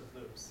recursive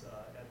loops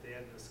at the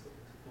end of the school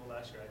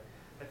last year.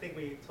 I think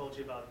we told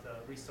you about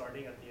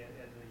restarting at the end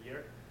of the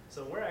year.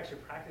 So we're actually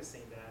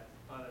practicing that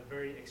on a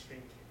very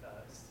extreme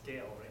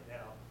scale right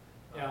now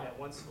at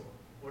one school,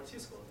 or 2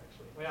 schools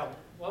actually. Well,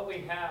 what we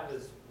have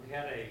is, we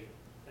had a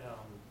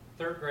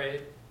 3rd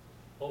grade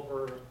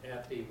over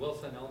at the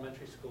Wilson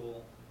Elementary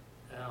School,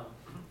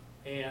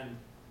 and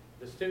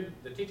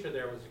the teacher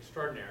there was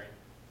extraordinary.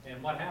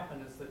 And what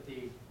happened is that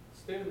the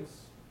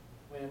students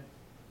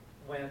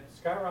went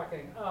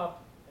skyrocketing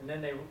up, and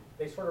then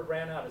they sort of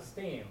ran out of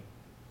steam.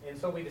 And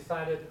so we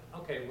decided,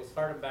 okay, we'll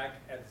start them back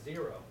at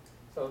 0.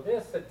 So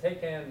this had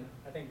taken,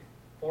 I think,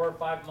 4 or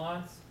 5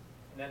 months,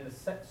 and then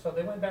so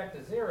they went back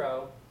to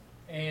 0,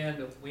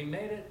 and we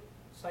made it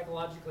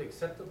psychologically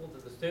acceptable to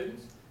the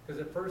students,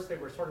 because at first they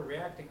were sort of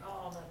reacting,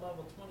 oh, I'm at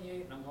level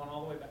 28 and I'm going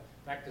all the way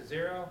back to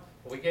 0.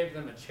 But we gave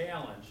them a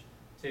challenge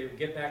to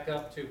get back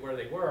up to where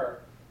they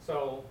were.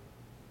 So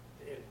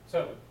it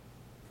took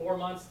 4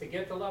 months to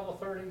get to level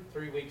 30,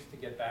 3 weeks to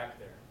get back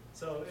there.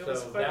 So it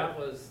was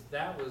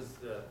that was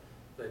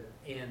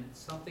and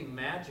something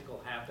magical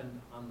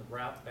happened on the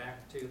route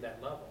back to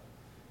that level.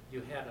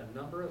 You had a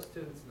number of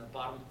students in the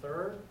bottom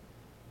third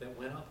that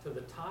went up to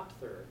the top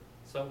third.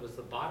 So it was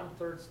the bottom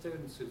third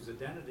students whose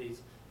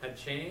identities had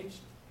changed,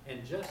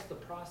 and just the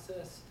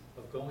process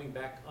of going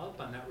back up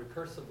on that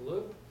recursive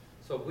loop.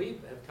 So we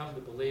have come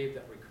to believe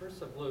that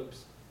recursive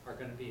loops are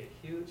going to be a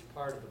huge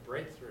part of the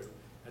breakthrough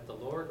at the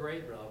lower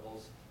grade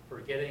levels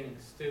for getting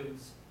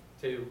students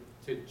to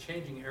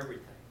changing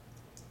everything.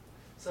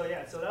 So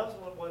yeah, so that was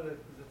one of the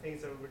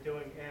things that we're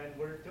doing, and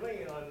we're doing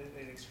it on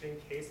an extreme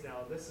case now.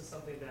 This is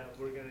something that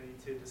we're going to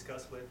need to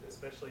discuss with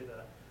especially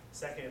the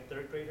 2nd and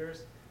 3rd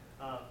graders.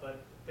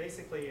 But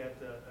basically at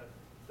the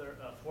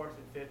 4th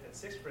and 5th and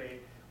 6th grade,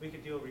 we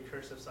could do a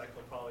recursive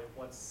cycle probably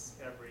once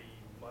every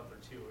month or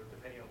 2, or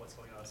depending on what's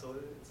going on. So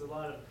it's a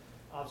lot of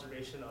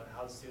observation on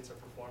how the students are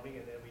performing,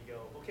 and then we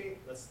go, okay,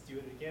 let's do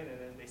it again, and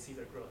then they see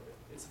their growth.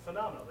 It's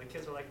phenomenal. The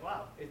kids are like,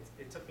 wow,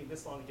 it took me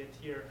this long to get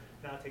here,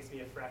 now it takes me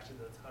a fraction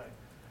of the time.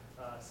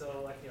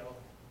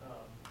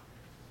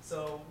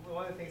 So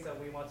one of the things that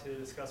we want to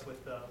discuss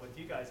with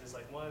you guys is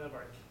like one of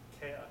our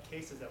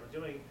cases that we're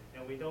doing,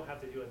 and we don't have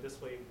to do it this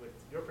way with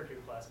your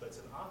particular class, but it's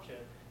an option,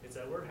 is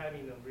that we're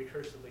having them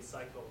recursively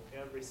cycle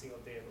every single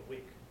day of the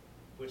week,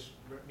 which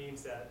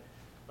means that,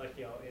 like,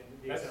 in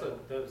the That's example.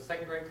 the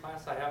 2nd grade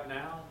class I have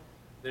now.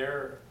 They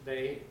are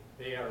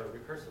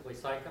recursively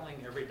cycling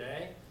every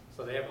day.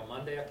 So they have a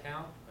Monday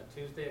account, a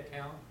Tuesday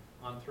account,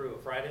 on through a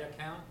Friday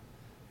account,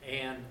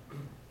 and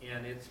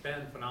it's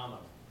been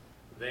phenomenal.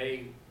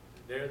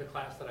 They're the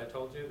class that I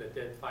told you that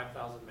did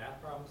 5,000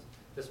 math problems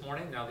this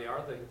morning. Now they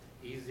are the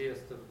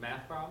easiest of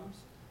math problems,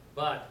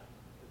 but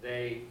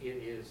it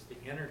is the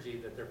energy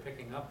that they're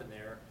picking up in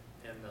there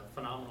and the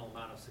phenomenal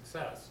amount of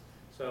success.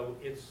 So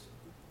it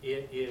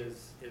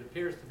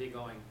appears to be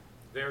going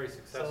very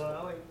successful.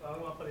 So I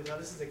only want to put this out.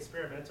 This is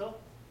experimental.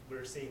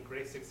 We're seeing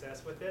great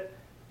success with it,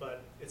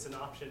 but it's an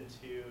option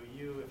to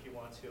you if you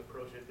want to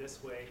approach it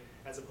this way,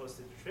 as opposed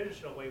to the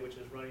traditional way, which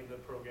is running the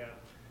program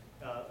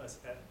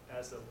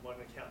as a one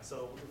account.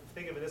 So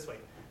think of it this way.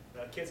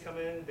 The kids come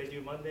in, they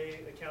do Monday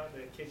account,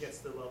 the kid gets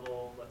to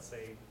level, let's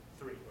say,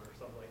 3 or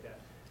something like that.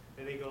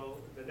 Then they go,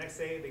 the next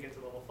day they get to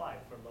level 5,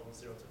 from level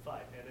 0 to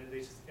 5. And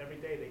then every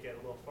day they get a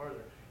little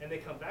farther. And they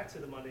come back to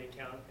the Monday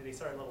account and they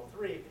start at level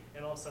 3,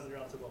 and all of a sudden they're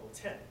up to level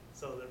 10.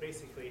 So they're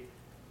basically,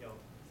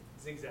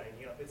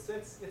 zigzagging up. It's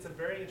a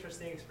very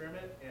interesting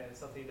experiment, and it's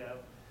something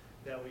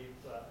that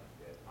we've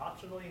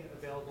optionally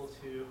available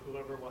to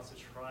whoever wants to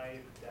try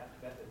that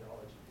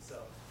methodology.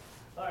 So,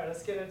 all right,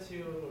 let's get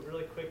into a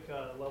really quick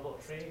level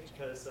of training,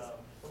 because a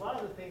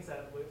lot of the things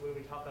that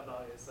we talk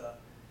about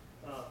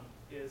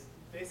is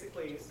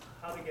basically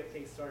how to get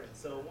things started.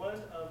 So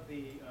one of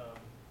the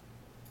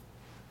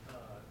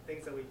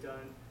things that we've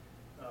done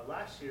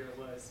last year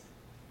was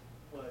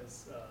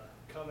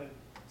come and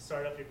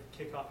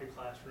kick off your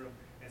classroom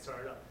and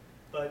start it up.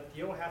 But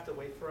you don't have to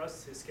wait for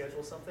us to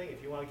schedule something.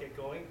 If you want to get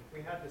going,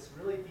 we have this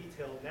really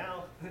detailed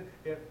now.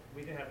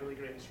 We didn't have really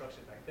great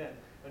instruction back then,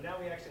 but now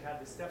we actually have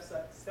this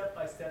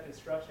step-by-step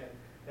instruction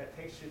that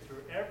takes you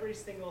through every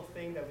single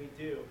thing that we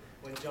do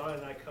when John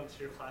and I come to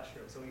your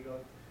classroom. So we go,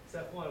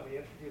 step 1, we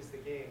introduce the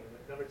game.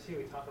 And number 2,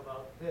 we talk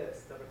about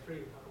this. Number 3,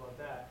 we talk about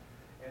that,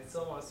 and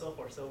so on and so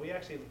forth. So we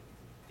actually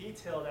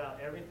detailed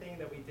out everything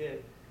that we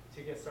did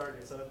to get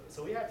started.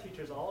 So we have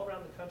teachers all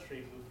around the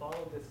country who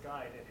followed this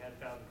guide and had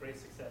found great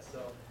success.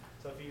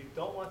 So if you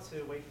don't want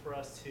to wait for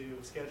us to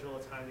schedule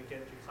a time to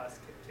get your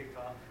class kicked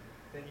off,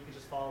 then you can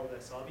just follow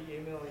this. So I'll be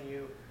emailing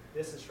you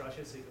this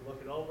instruction so you can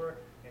look it over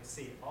and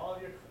see all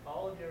of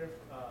your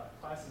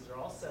classes are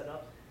all set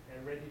up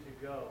and ready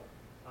to go.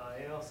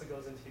 It also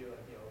goes into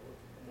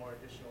more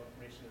additional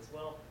information as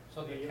well.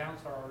 So the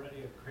accounts are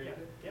already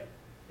created? Yep.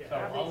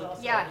 So all the-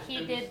 Yeah,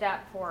 he did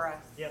that for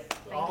us. Yep,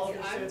 Thank all you.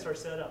 of the students are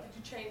set up. Did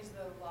you change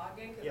the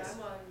login? Cause Yes.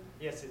 I'm on,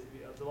 Yes,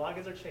 the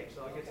logins are changed,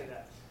 so I'll get to Okay.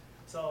 that.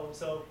 So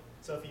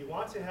if you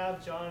want to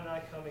have John and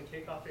I come and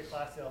kick off your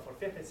class, for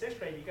 5th and 6th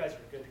grade, you guys are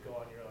good to go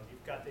on your own.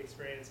 You've got the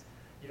experience.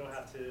 You don't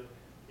have to,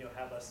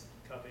 have us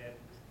come in.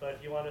 But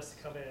if you want us to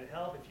come in and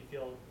help, if you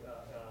feel,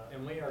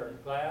 And we are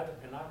glad,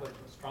 and I would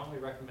strongly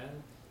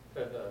recommend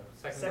to the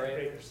second Second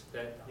graders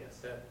that,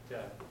 Yes.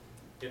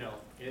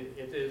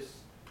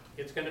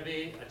 it's gonna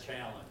be a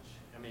challenge.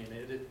 I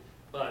mean,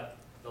 but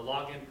the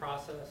login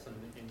process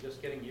and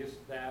just getting used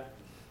to that,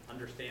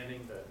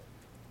 understanding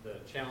the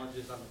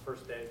challenges on the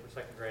first day for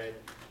second grade,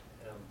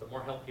 the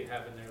more help you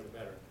have in there, the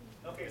better.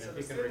 okay, And so if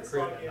the you can students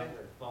recruit log in.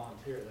 another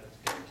volunteer, that's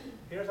good.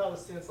 Here's how the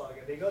students log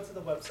in. They go to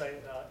the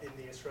website in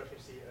the instruction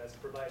sheet as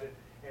provided,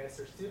 and it's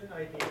their student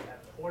ID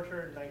at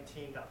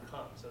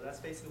porter19.com. So that's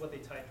basically what they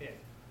type in.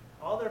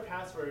 All their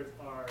passwords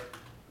are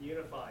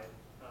unified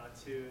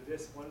to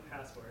this one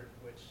password,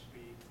 which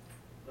we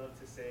love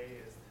to say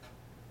is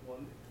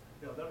one.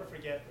 They'll never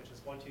forget, which is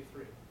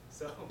 123.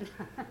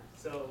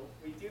 So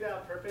we do that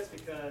on purpose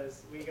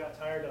because we got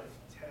tired of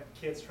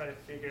kids trying to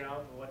figure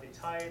out what they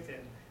typed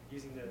and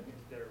using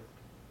their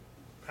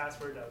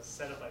password that was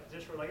set up by the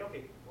district. We're like,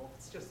 okay, well,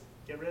 let's just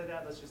get rid of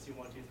that. Let's just do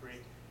 123,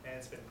 and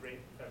it's been great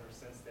ever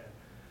since then.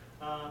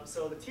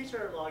 So the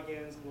teacher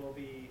logins will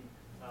be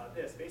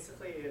this.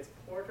 Basically, it's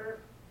Porter,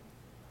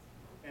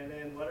 and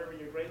then whatever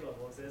your grade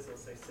level is,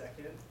 let's say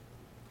second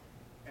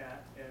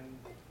at npsaz.org,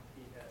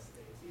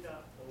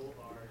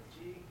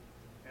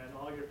 and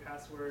all your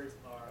passwords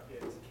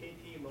is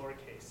KP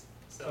lowercase.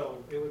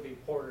 So it would be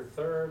Porter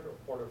third or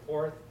Porter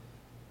fourth.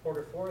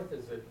 Porter fourth,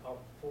 is it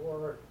up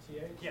 4th?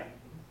 Yeah.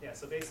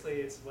 So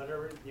basically, it's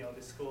whatever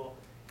the school,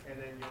 and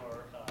then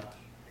your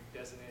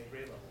designated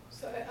grade level.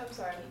 so I'm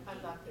sorry,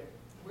 I'm not there.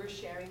 We're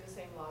sharing the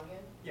same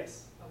login?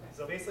 Yes. Okay.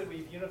 So basically,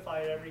 we've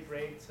unified every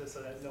grade so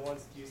that no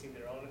one's using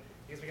their own,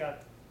 because we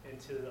got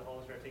into the whole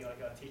entire thing, like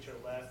a teacher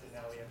left, and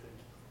now we have to.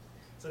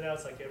 So now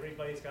it's like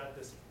everybody's got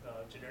this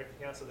generic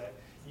account, so that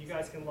you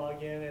guys can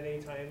log in at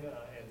any time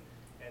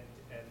and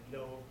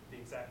know the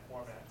exact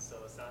format.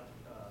 So it's not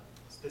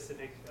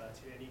specific to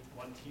any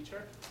one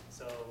teacher.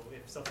 So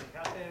if something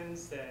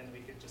happens, then we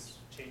could just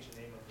change the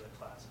name of the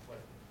class,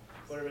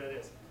 whatever it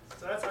is.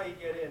 So that's how you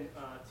get in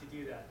to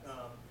do that.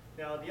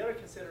 Now the other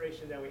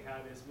consideration that we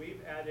have is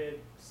we've added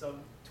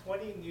some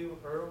 20 new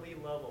early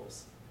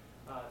levels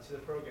to the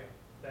program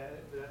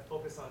that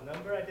focus on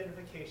number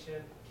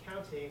identification,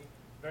 counting,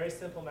 very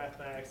simple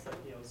mathematics like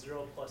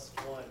 0 plus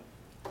 1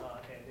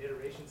 and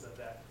iterations of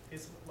that.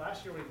 Because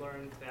last year we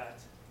learned that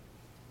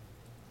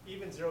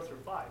even 0 through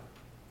 5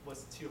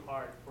 was too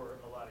hard for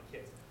a lot of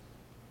kids.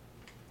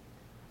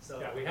 So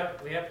Yeah, we have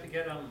to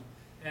get them,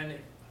 and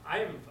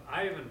I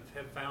even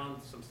have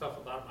found some stuff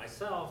about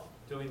myself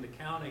doing the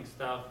counting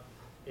stuff.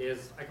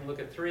 Is I can look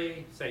at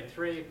 3, say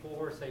 3,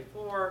 4, say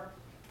 4.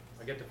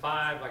 I get to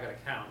 5, I got to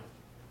count.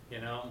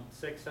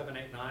 6, 7,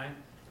 8, 9.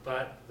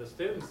 But the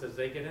students, as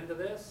they get into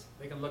this,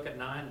 they can look at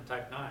 9 and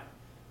type 9.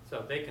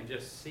 So they can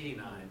just see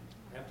 9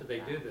 after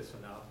they do this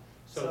enough.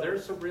 So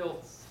there's a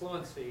real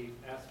fluency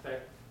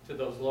aspect to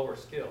those lower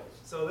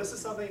skills. So this is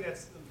something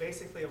that's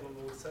basically what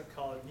we'll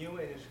call new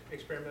and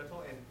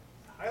experimental and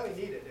highly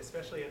needed,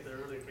 especially at the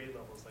earlier grade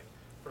levels, like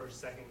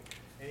first, second,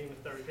 and even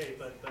third grade.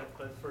 But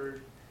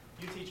for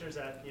you teachers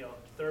at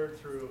 3rd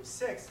through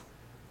 6th,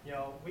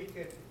 we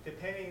could,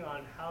 depending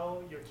on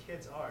how your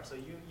kids are. So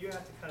you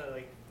have to kind of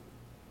like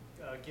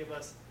give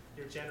us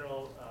your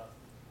general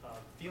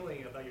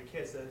feeling about your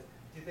kids.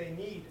 Do they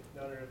need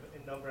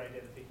number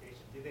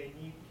identification? Do they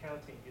need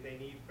counting? Do they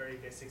need very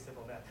basic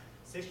simple math?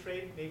 6th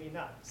grade, maybe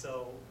not.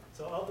 So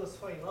of those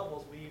 20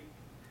 levels,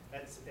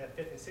 at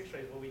 5th and 6th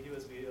grade, what we do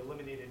is we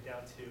eliminate it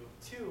down to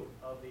 2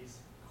 of these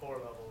core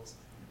levels,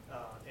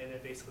 and then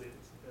basically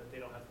they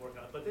don't have to work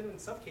on it. But then in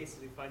some cases,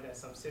 we find that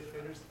some 6th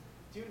graders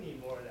do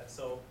need more of that.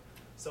 So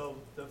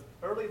the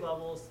early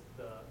levels,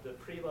 the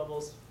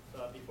pre-levels,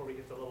 before we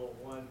get to level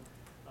 1,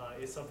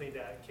 is something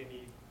that can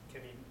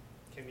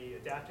be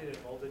adapted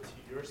and molded to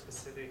your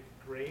specific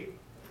grade.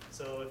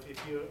 So if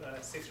you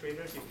 6th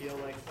graders, you feel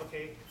like,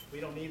 okay, we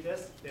don't need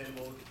this, then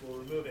we'll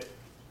remove it.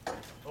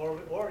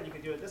 Or you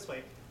can do it this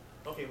way.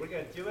 Okay, we're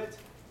going to do it,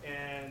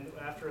 and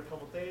after a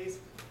couple days,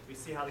 we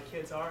see how the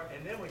kids are,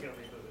 and then we're going to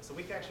remove it. So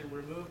we can actually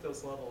remove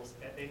those levels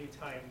at any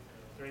time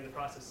during the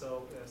process.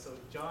 So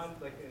John,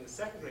 like in the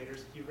 2nd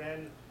graders, he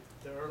ran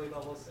the early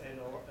levels, and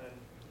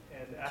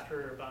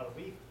after about a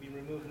week, we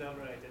removed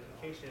number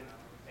identification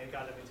and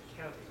got them into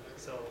counting.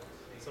 So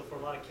for a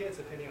lot of kids,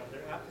 depending on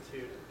their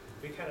aptitude,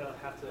 we kind of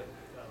have to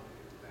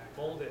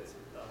mold it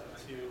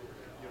to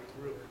your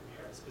group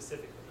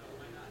specifically.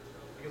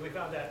 Because we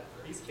found that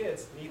these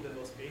kids need the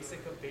most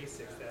basic of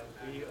basics that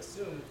we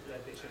assumed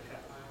that they should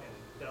have. And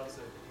that was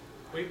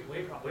We've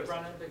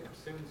run into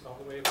students all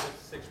the way up to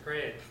 6th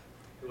grade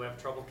who have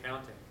trouble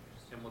counting,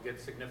 and will get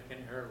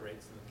significant error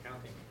rates in the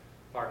counting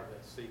part of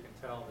this. So you can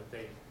tell that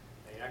they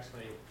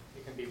actually,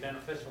 it can be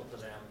beneficial to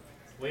them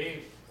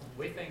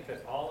We think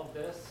that all of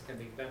this can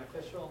be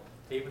beneficial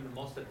to even the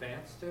most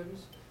advanced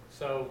students.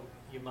 So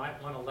you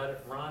might want to let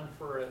it run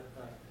for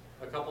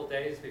a couple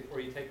days before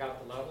you take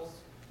out the levels.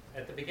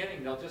 At the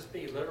beginning, they'll just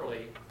be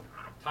literally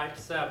type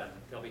 7.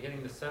 They'll be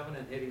hitting the 7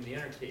 and hitting the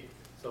enter key.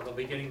 So they'll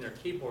be getting their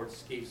keyboard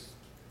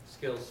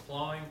skills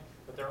flowing,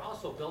 but they're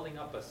also building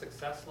up a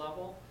success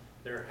level.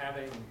 They're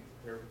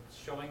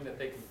showing that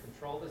they can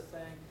control this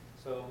thing.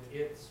 So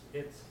it's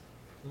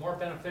more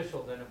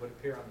beneficial than it would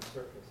appear on the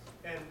surface.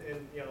 And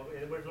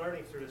we're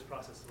learning through this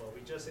process as well.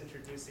 We just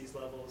introduced these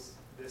levels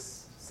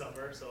this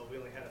summer, so we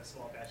only had a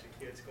small batch of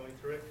kids going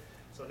through it.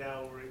 So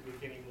now we're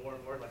getting more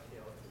and more, like,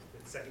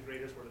 the second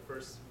graders were the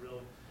first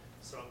real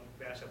strong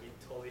batch that we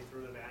totally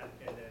threw them at,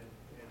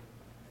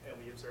 and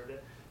we observed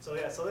it. So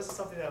yeah, so this is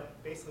something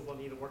that basically we'll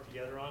need to work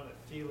together on, and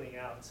feeling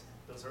out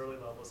those early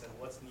levels and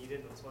what's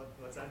needed and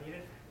what's not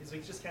needed. Is we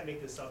just can't make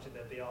the assumption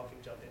that they all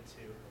can jump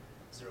into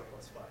 0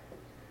 + 5.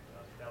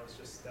 That was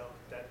just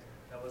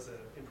that was an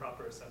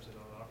improper assumption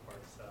on our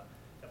part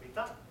that we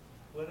thought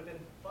would have been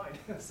fine.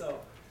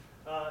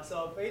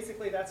 So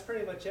basically that's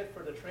pretty much it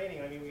for the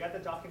training. I mean, we got the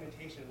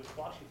documentation which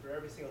walks you through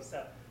every single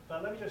step.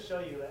 But let me just show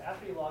you that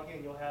after you log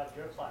in, you'll have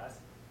your class,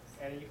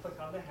 and you click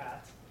on the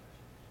hat,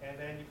 and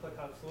then you click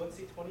on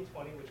Fluency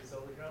 2020, which is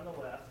over here on the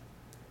left.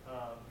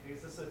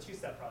 Because this is a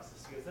two-step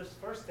process. Because this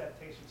first step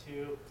takes you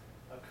to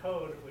a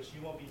code which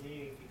you won't be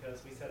needing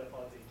because we set up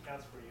all the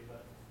accounts for you.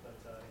 But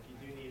if you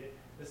do need it,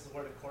 this is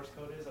where the course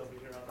code is over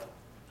here on the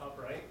top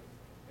right.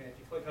 And if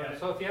you click on it,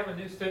 So if you have a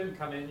new student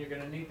come in, you're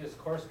going to need this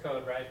course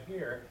code right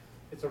here.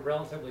 It's a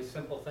relatively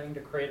simple thing to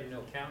create a new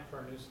account for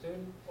a new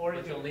student,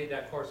 but you'll need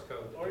that course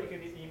code. Or you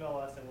can email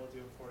us and we'll do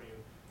it for you.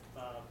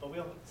 But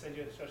we'll send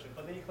you an instruction.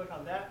 But then you click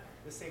on that,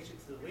 this takes you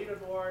to the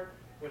leaderboard,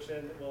 which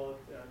then will,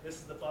 this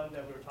is the button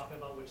that we were talking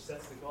about, which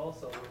sets the goal.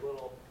 So the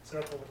little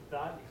circle with the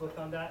dot, you click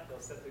on that,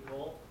 it'll set the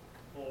goal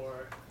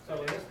for. So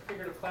in this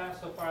particular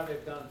class so far,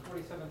 they've done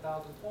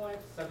 47,000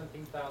 points,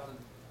 17,000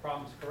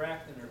 problems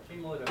correct, and their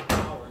cumulative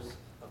hours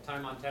of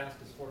time on task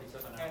is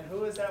 47 hours. And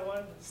who is that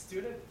one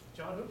student?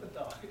 John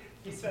Huppenthal.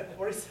 He spent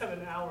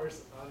 47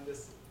 hours on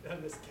this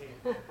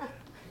game.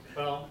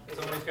 Well,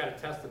 somebody's got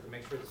to test it to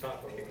make sure the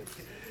software works.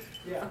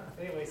 Yeah.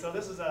 Anyway, so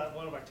this is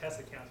one of our test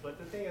accounts. But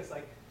the thing is,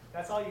 like,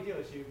 that's all you do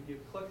is you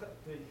click,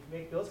 you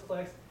make those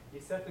clicks, you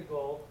set the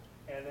goal,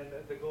 and then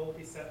the goal will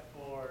be set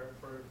for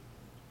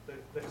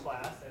the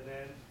class, and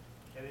then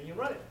you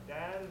run it.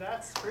 And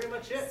that's pretty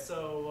much it.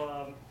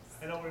 So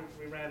I know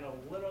we ran a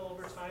little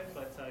over time,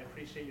 but I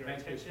appreciate your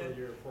attention.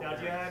 Now,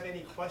 do you have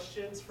any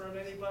questions from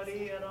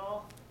anybody at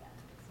all?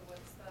 So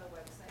what's the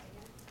website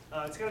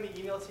again? It's going to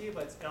be emailed to you,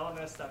 but it's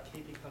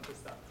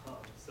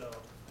lms.kpcompass.com. So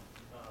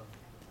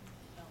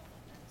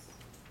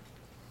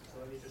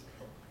let me just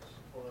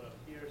pull it up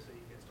here so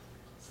you can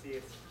see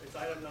it's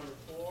item number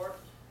 4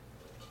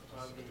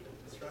 on the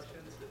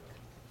instructions.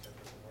 That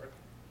doesn't work.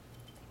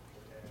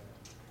 And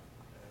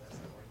that's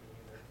not working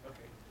either.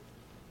 Okay.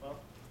 Well,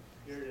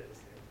 here it is.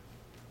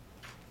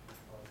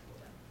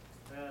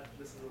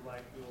 This is a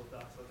live Google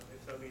Doc, so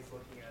if somebody's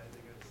looking at it,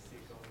 they're going to see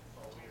it going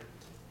all weird.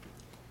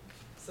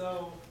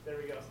 So there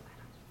we go.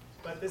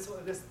 But the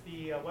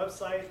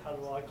website, how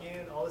to log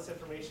in, all this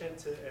information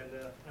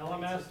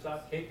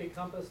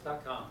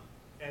lms.kpcompass.com.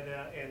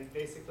 And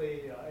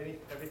basically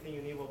everything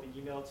you need will be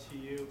emailed to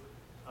you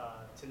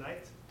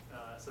tonight,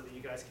 so that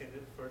you guys can.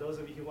 For those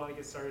of you who want to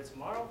get started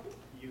tomorrow,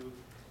 you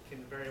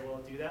can very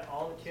well do that.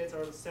 All the kids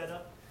are set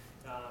up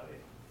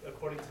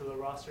according to the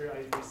roster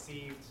I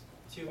received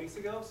 2 weeks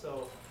ago.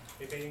 So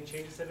if any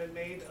changes have been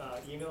made,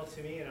 email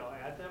to me and I'll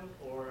add them,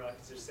 or I can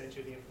just send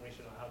you the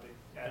information on how to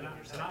add them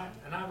yourself.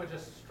 And I would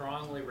just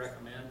strongly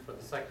recommend for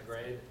the second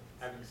grade,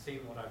 having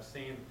seen what I've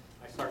seen,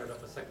 I started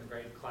up a second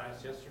grade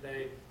class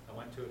yesterday. I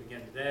went to it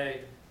again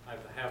today. I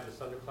have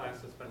this other class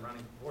that's been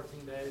running for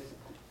 14 days.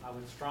 I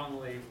would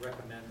strongly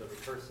recommend the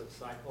recursive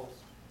cycles.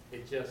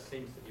 It just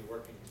seems to be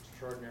working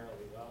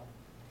extraordinarily well.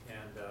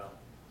 And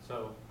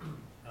so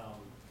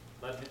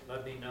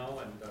let me know.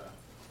 And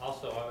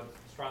also I would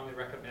strongly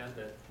recommend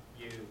that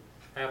you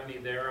have me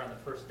there on the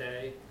first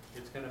day.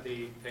 It's going to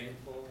be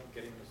painful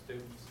getting the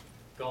students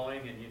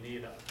going, and you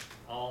need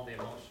all the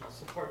emotional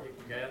support you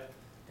can get.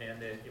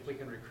 And if we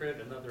can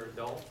recruit another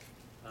adult,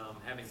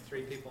 having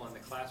 3 people in the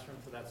classroom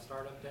for that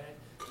startup day,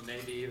 and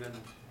maybe even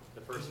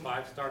the first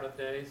 5 startup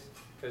days,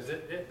 because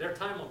their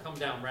time will come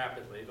down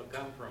rapidly. It'll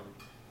come from,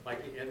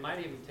 like, it might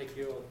even take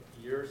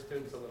your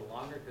students a little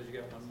longer because you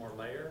get one more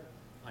layer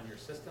on your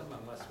system,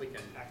 unless we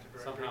can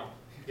somehow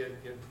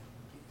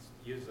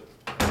use a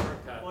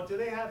shortcut. Well, do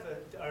they have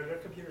are their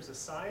computers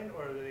assigned,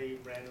 or are they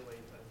randomly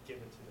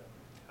given to them?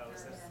 How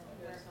is that?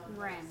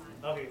 Random.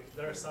 Okay,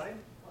 they're assigned?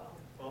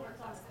 Well,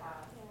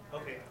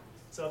 okay.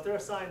 So if they're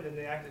assigned, then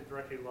the Active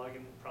Directory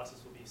login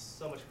process will be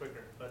so much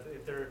quicker. But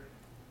if they're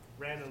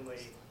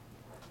randomly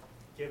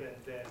given,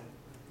 then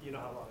you know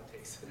how long it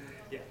takes.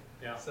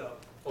 Yeah. So.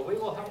 Well, we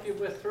will help you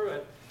through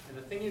it. And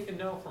the thing you can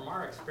know from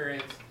our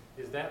experience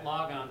is that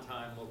logon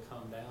time will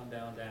come down,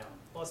 down, down.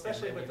 Well,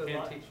 especially with the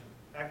teach them.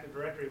 Active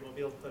Directory, we'll be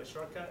able to put a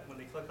shortcut. When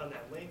they click on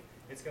that link,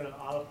 it's gonna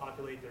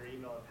auto-populate their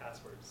email and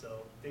password. So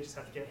they just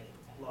have to get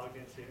logged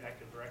into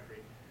Active Directory,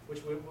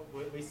 which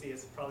we see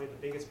is probably the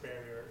biggest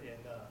barrier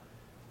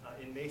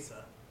in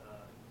Mesa,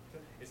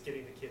 is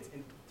getting the kids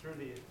in through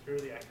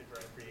the Active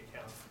Directory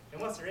account.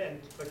 And once they're in,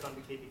 you click on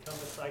the KB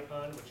Compass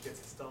icon, which gets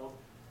installed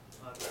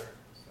on their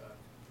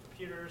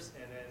computers,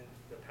 and then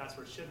the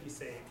password should be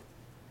saved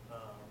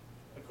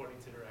according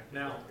to their Active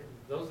Now, Directory.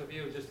 those of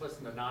you who just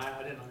listened to Nia,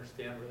 I didn't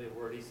understand really a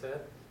word he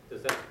said.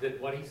 Did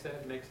what he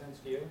said make sense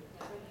to you?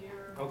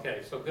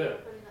 Okay, so good.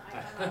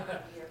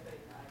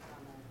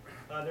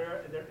 On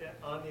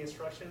the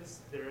instructions,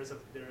 there is a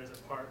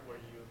part where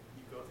you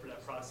go through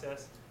that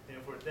process, and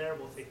if we're there,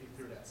 we'll take you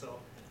through that. So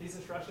these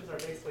instructions are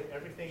basically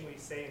everything we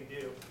say and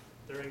do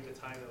during the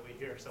time that we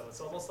hear. So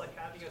it's almost like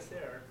having us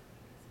there,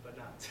 but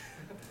not.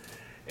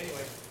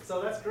 Anyway,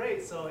 so that's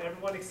great. So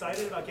everyone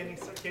excited about getting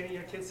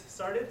your kids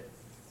started?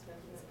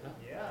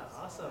 Yeah,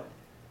 awesome.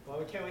 Well,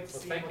 we can't wait to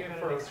Well, see thank what you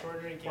kind of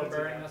extraordinary for games you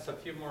bearing have. us a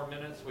few more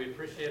minutes. We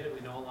appreciate it. We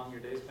know how long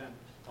your day's been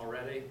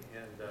already,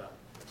 and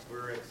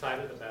we're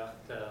excited about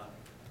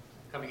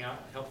coming out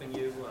and helping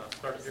you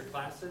start your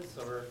classes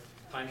or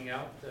finding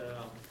out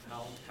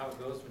how it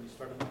goes when you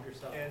start them up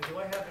yourself. And do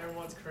I have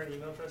everyone's current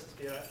email address?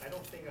 Yeah, I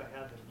don't think I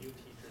have the new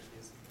teachers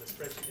because the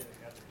spreadsheet didn't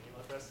have their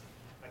email address.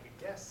 I could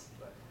guess,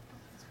 but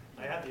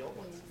I have the old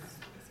ones.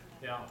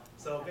 Yeah.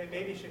 So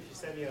maybe if you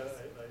send me a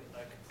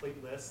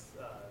complete list,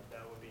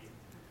 that would be.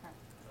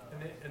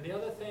 And the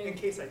other thing, In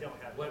case I don't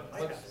have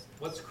it.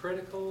 what's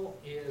critical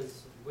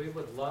is we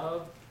would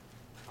love,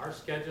 our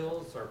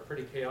schedules are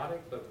pretty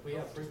chaotic, but if we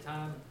have free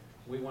time,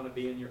 we want to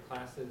be in your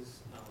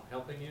classes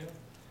helping you.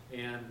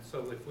 And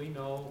so if we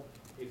know,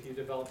 if you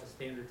develop a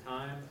standard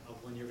time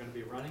of when you're going to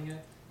be running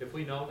it, if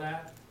we know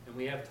that and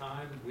we have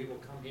time, we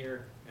will come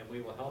here and we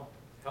will help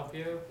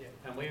you. Yeah.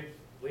 And we've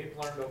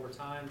learned over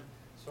time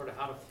sort of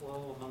how to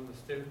flow among the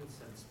students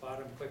and spot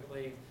them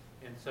quickly.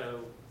 And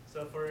so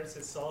For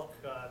instance, Salk,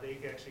 they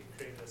actually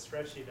created a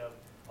spreadsheet of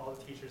all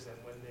the teachers and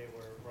when they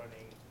were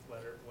running,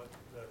 what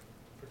the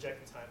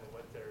projected time of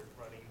what they're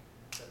running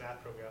the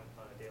math program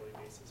on a daily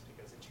basis,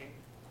 because it changed.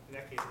 In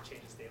that case, it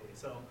changes daily.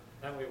 So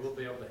that way we'll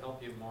be able to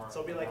help you more.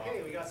 So it'll be like,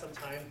 hey, we got some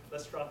time.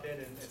 Let's drop in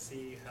and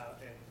see how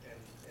and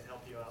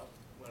help you out,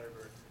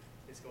 whatever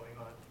is going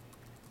on.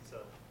 So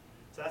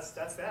that's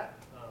that.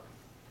 Well,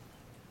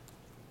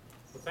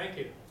 thank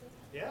you.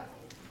 Yeah.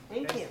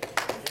 Thank you.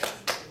 Yeah.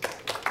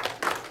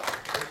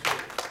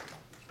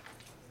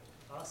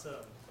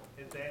 Awesome.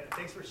 And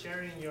thanks for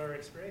sharing your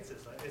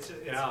experiences. It's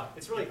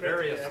really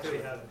great to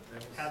actually have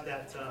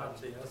that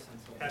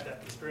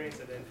experience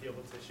and then be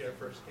able to share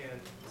firsthand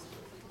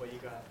what you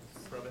got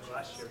from it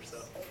last year. So.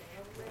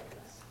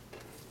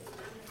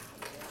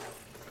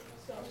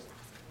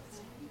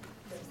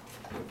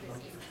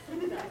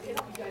 If you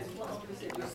guys want to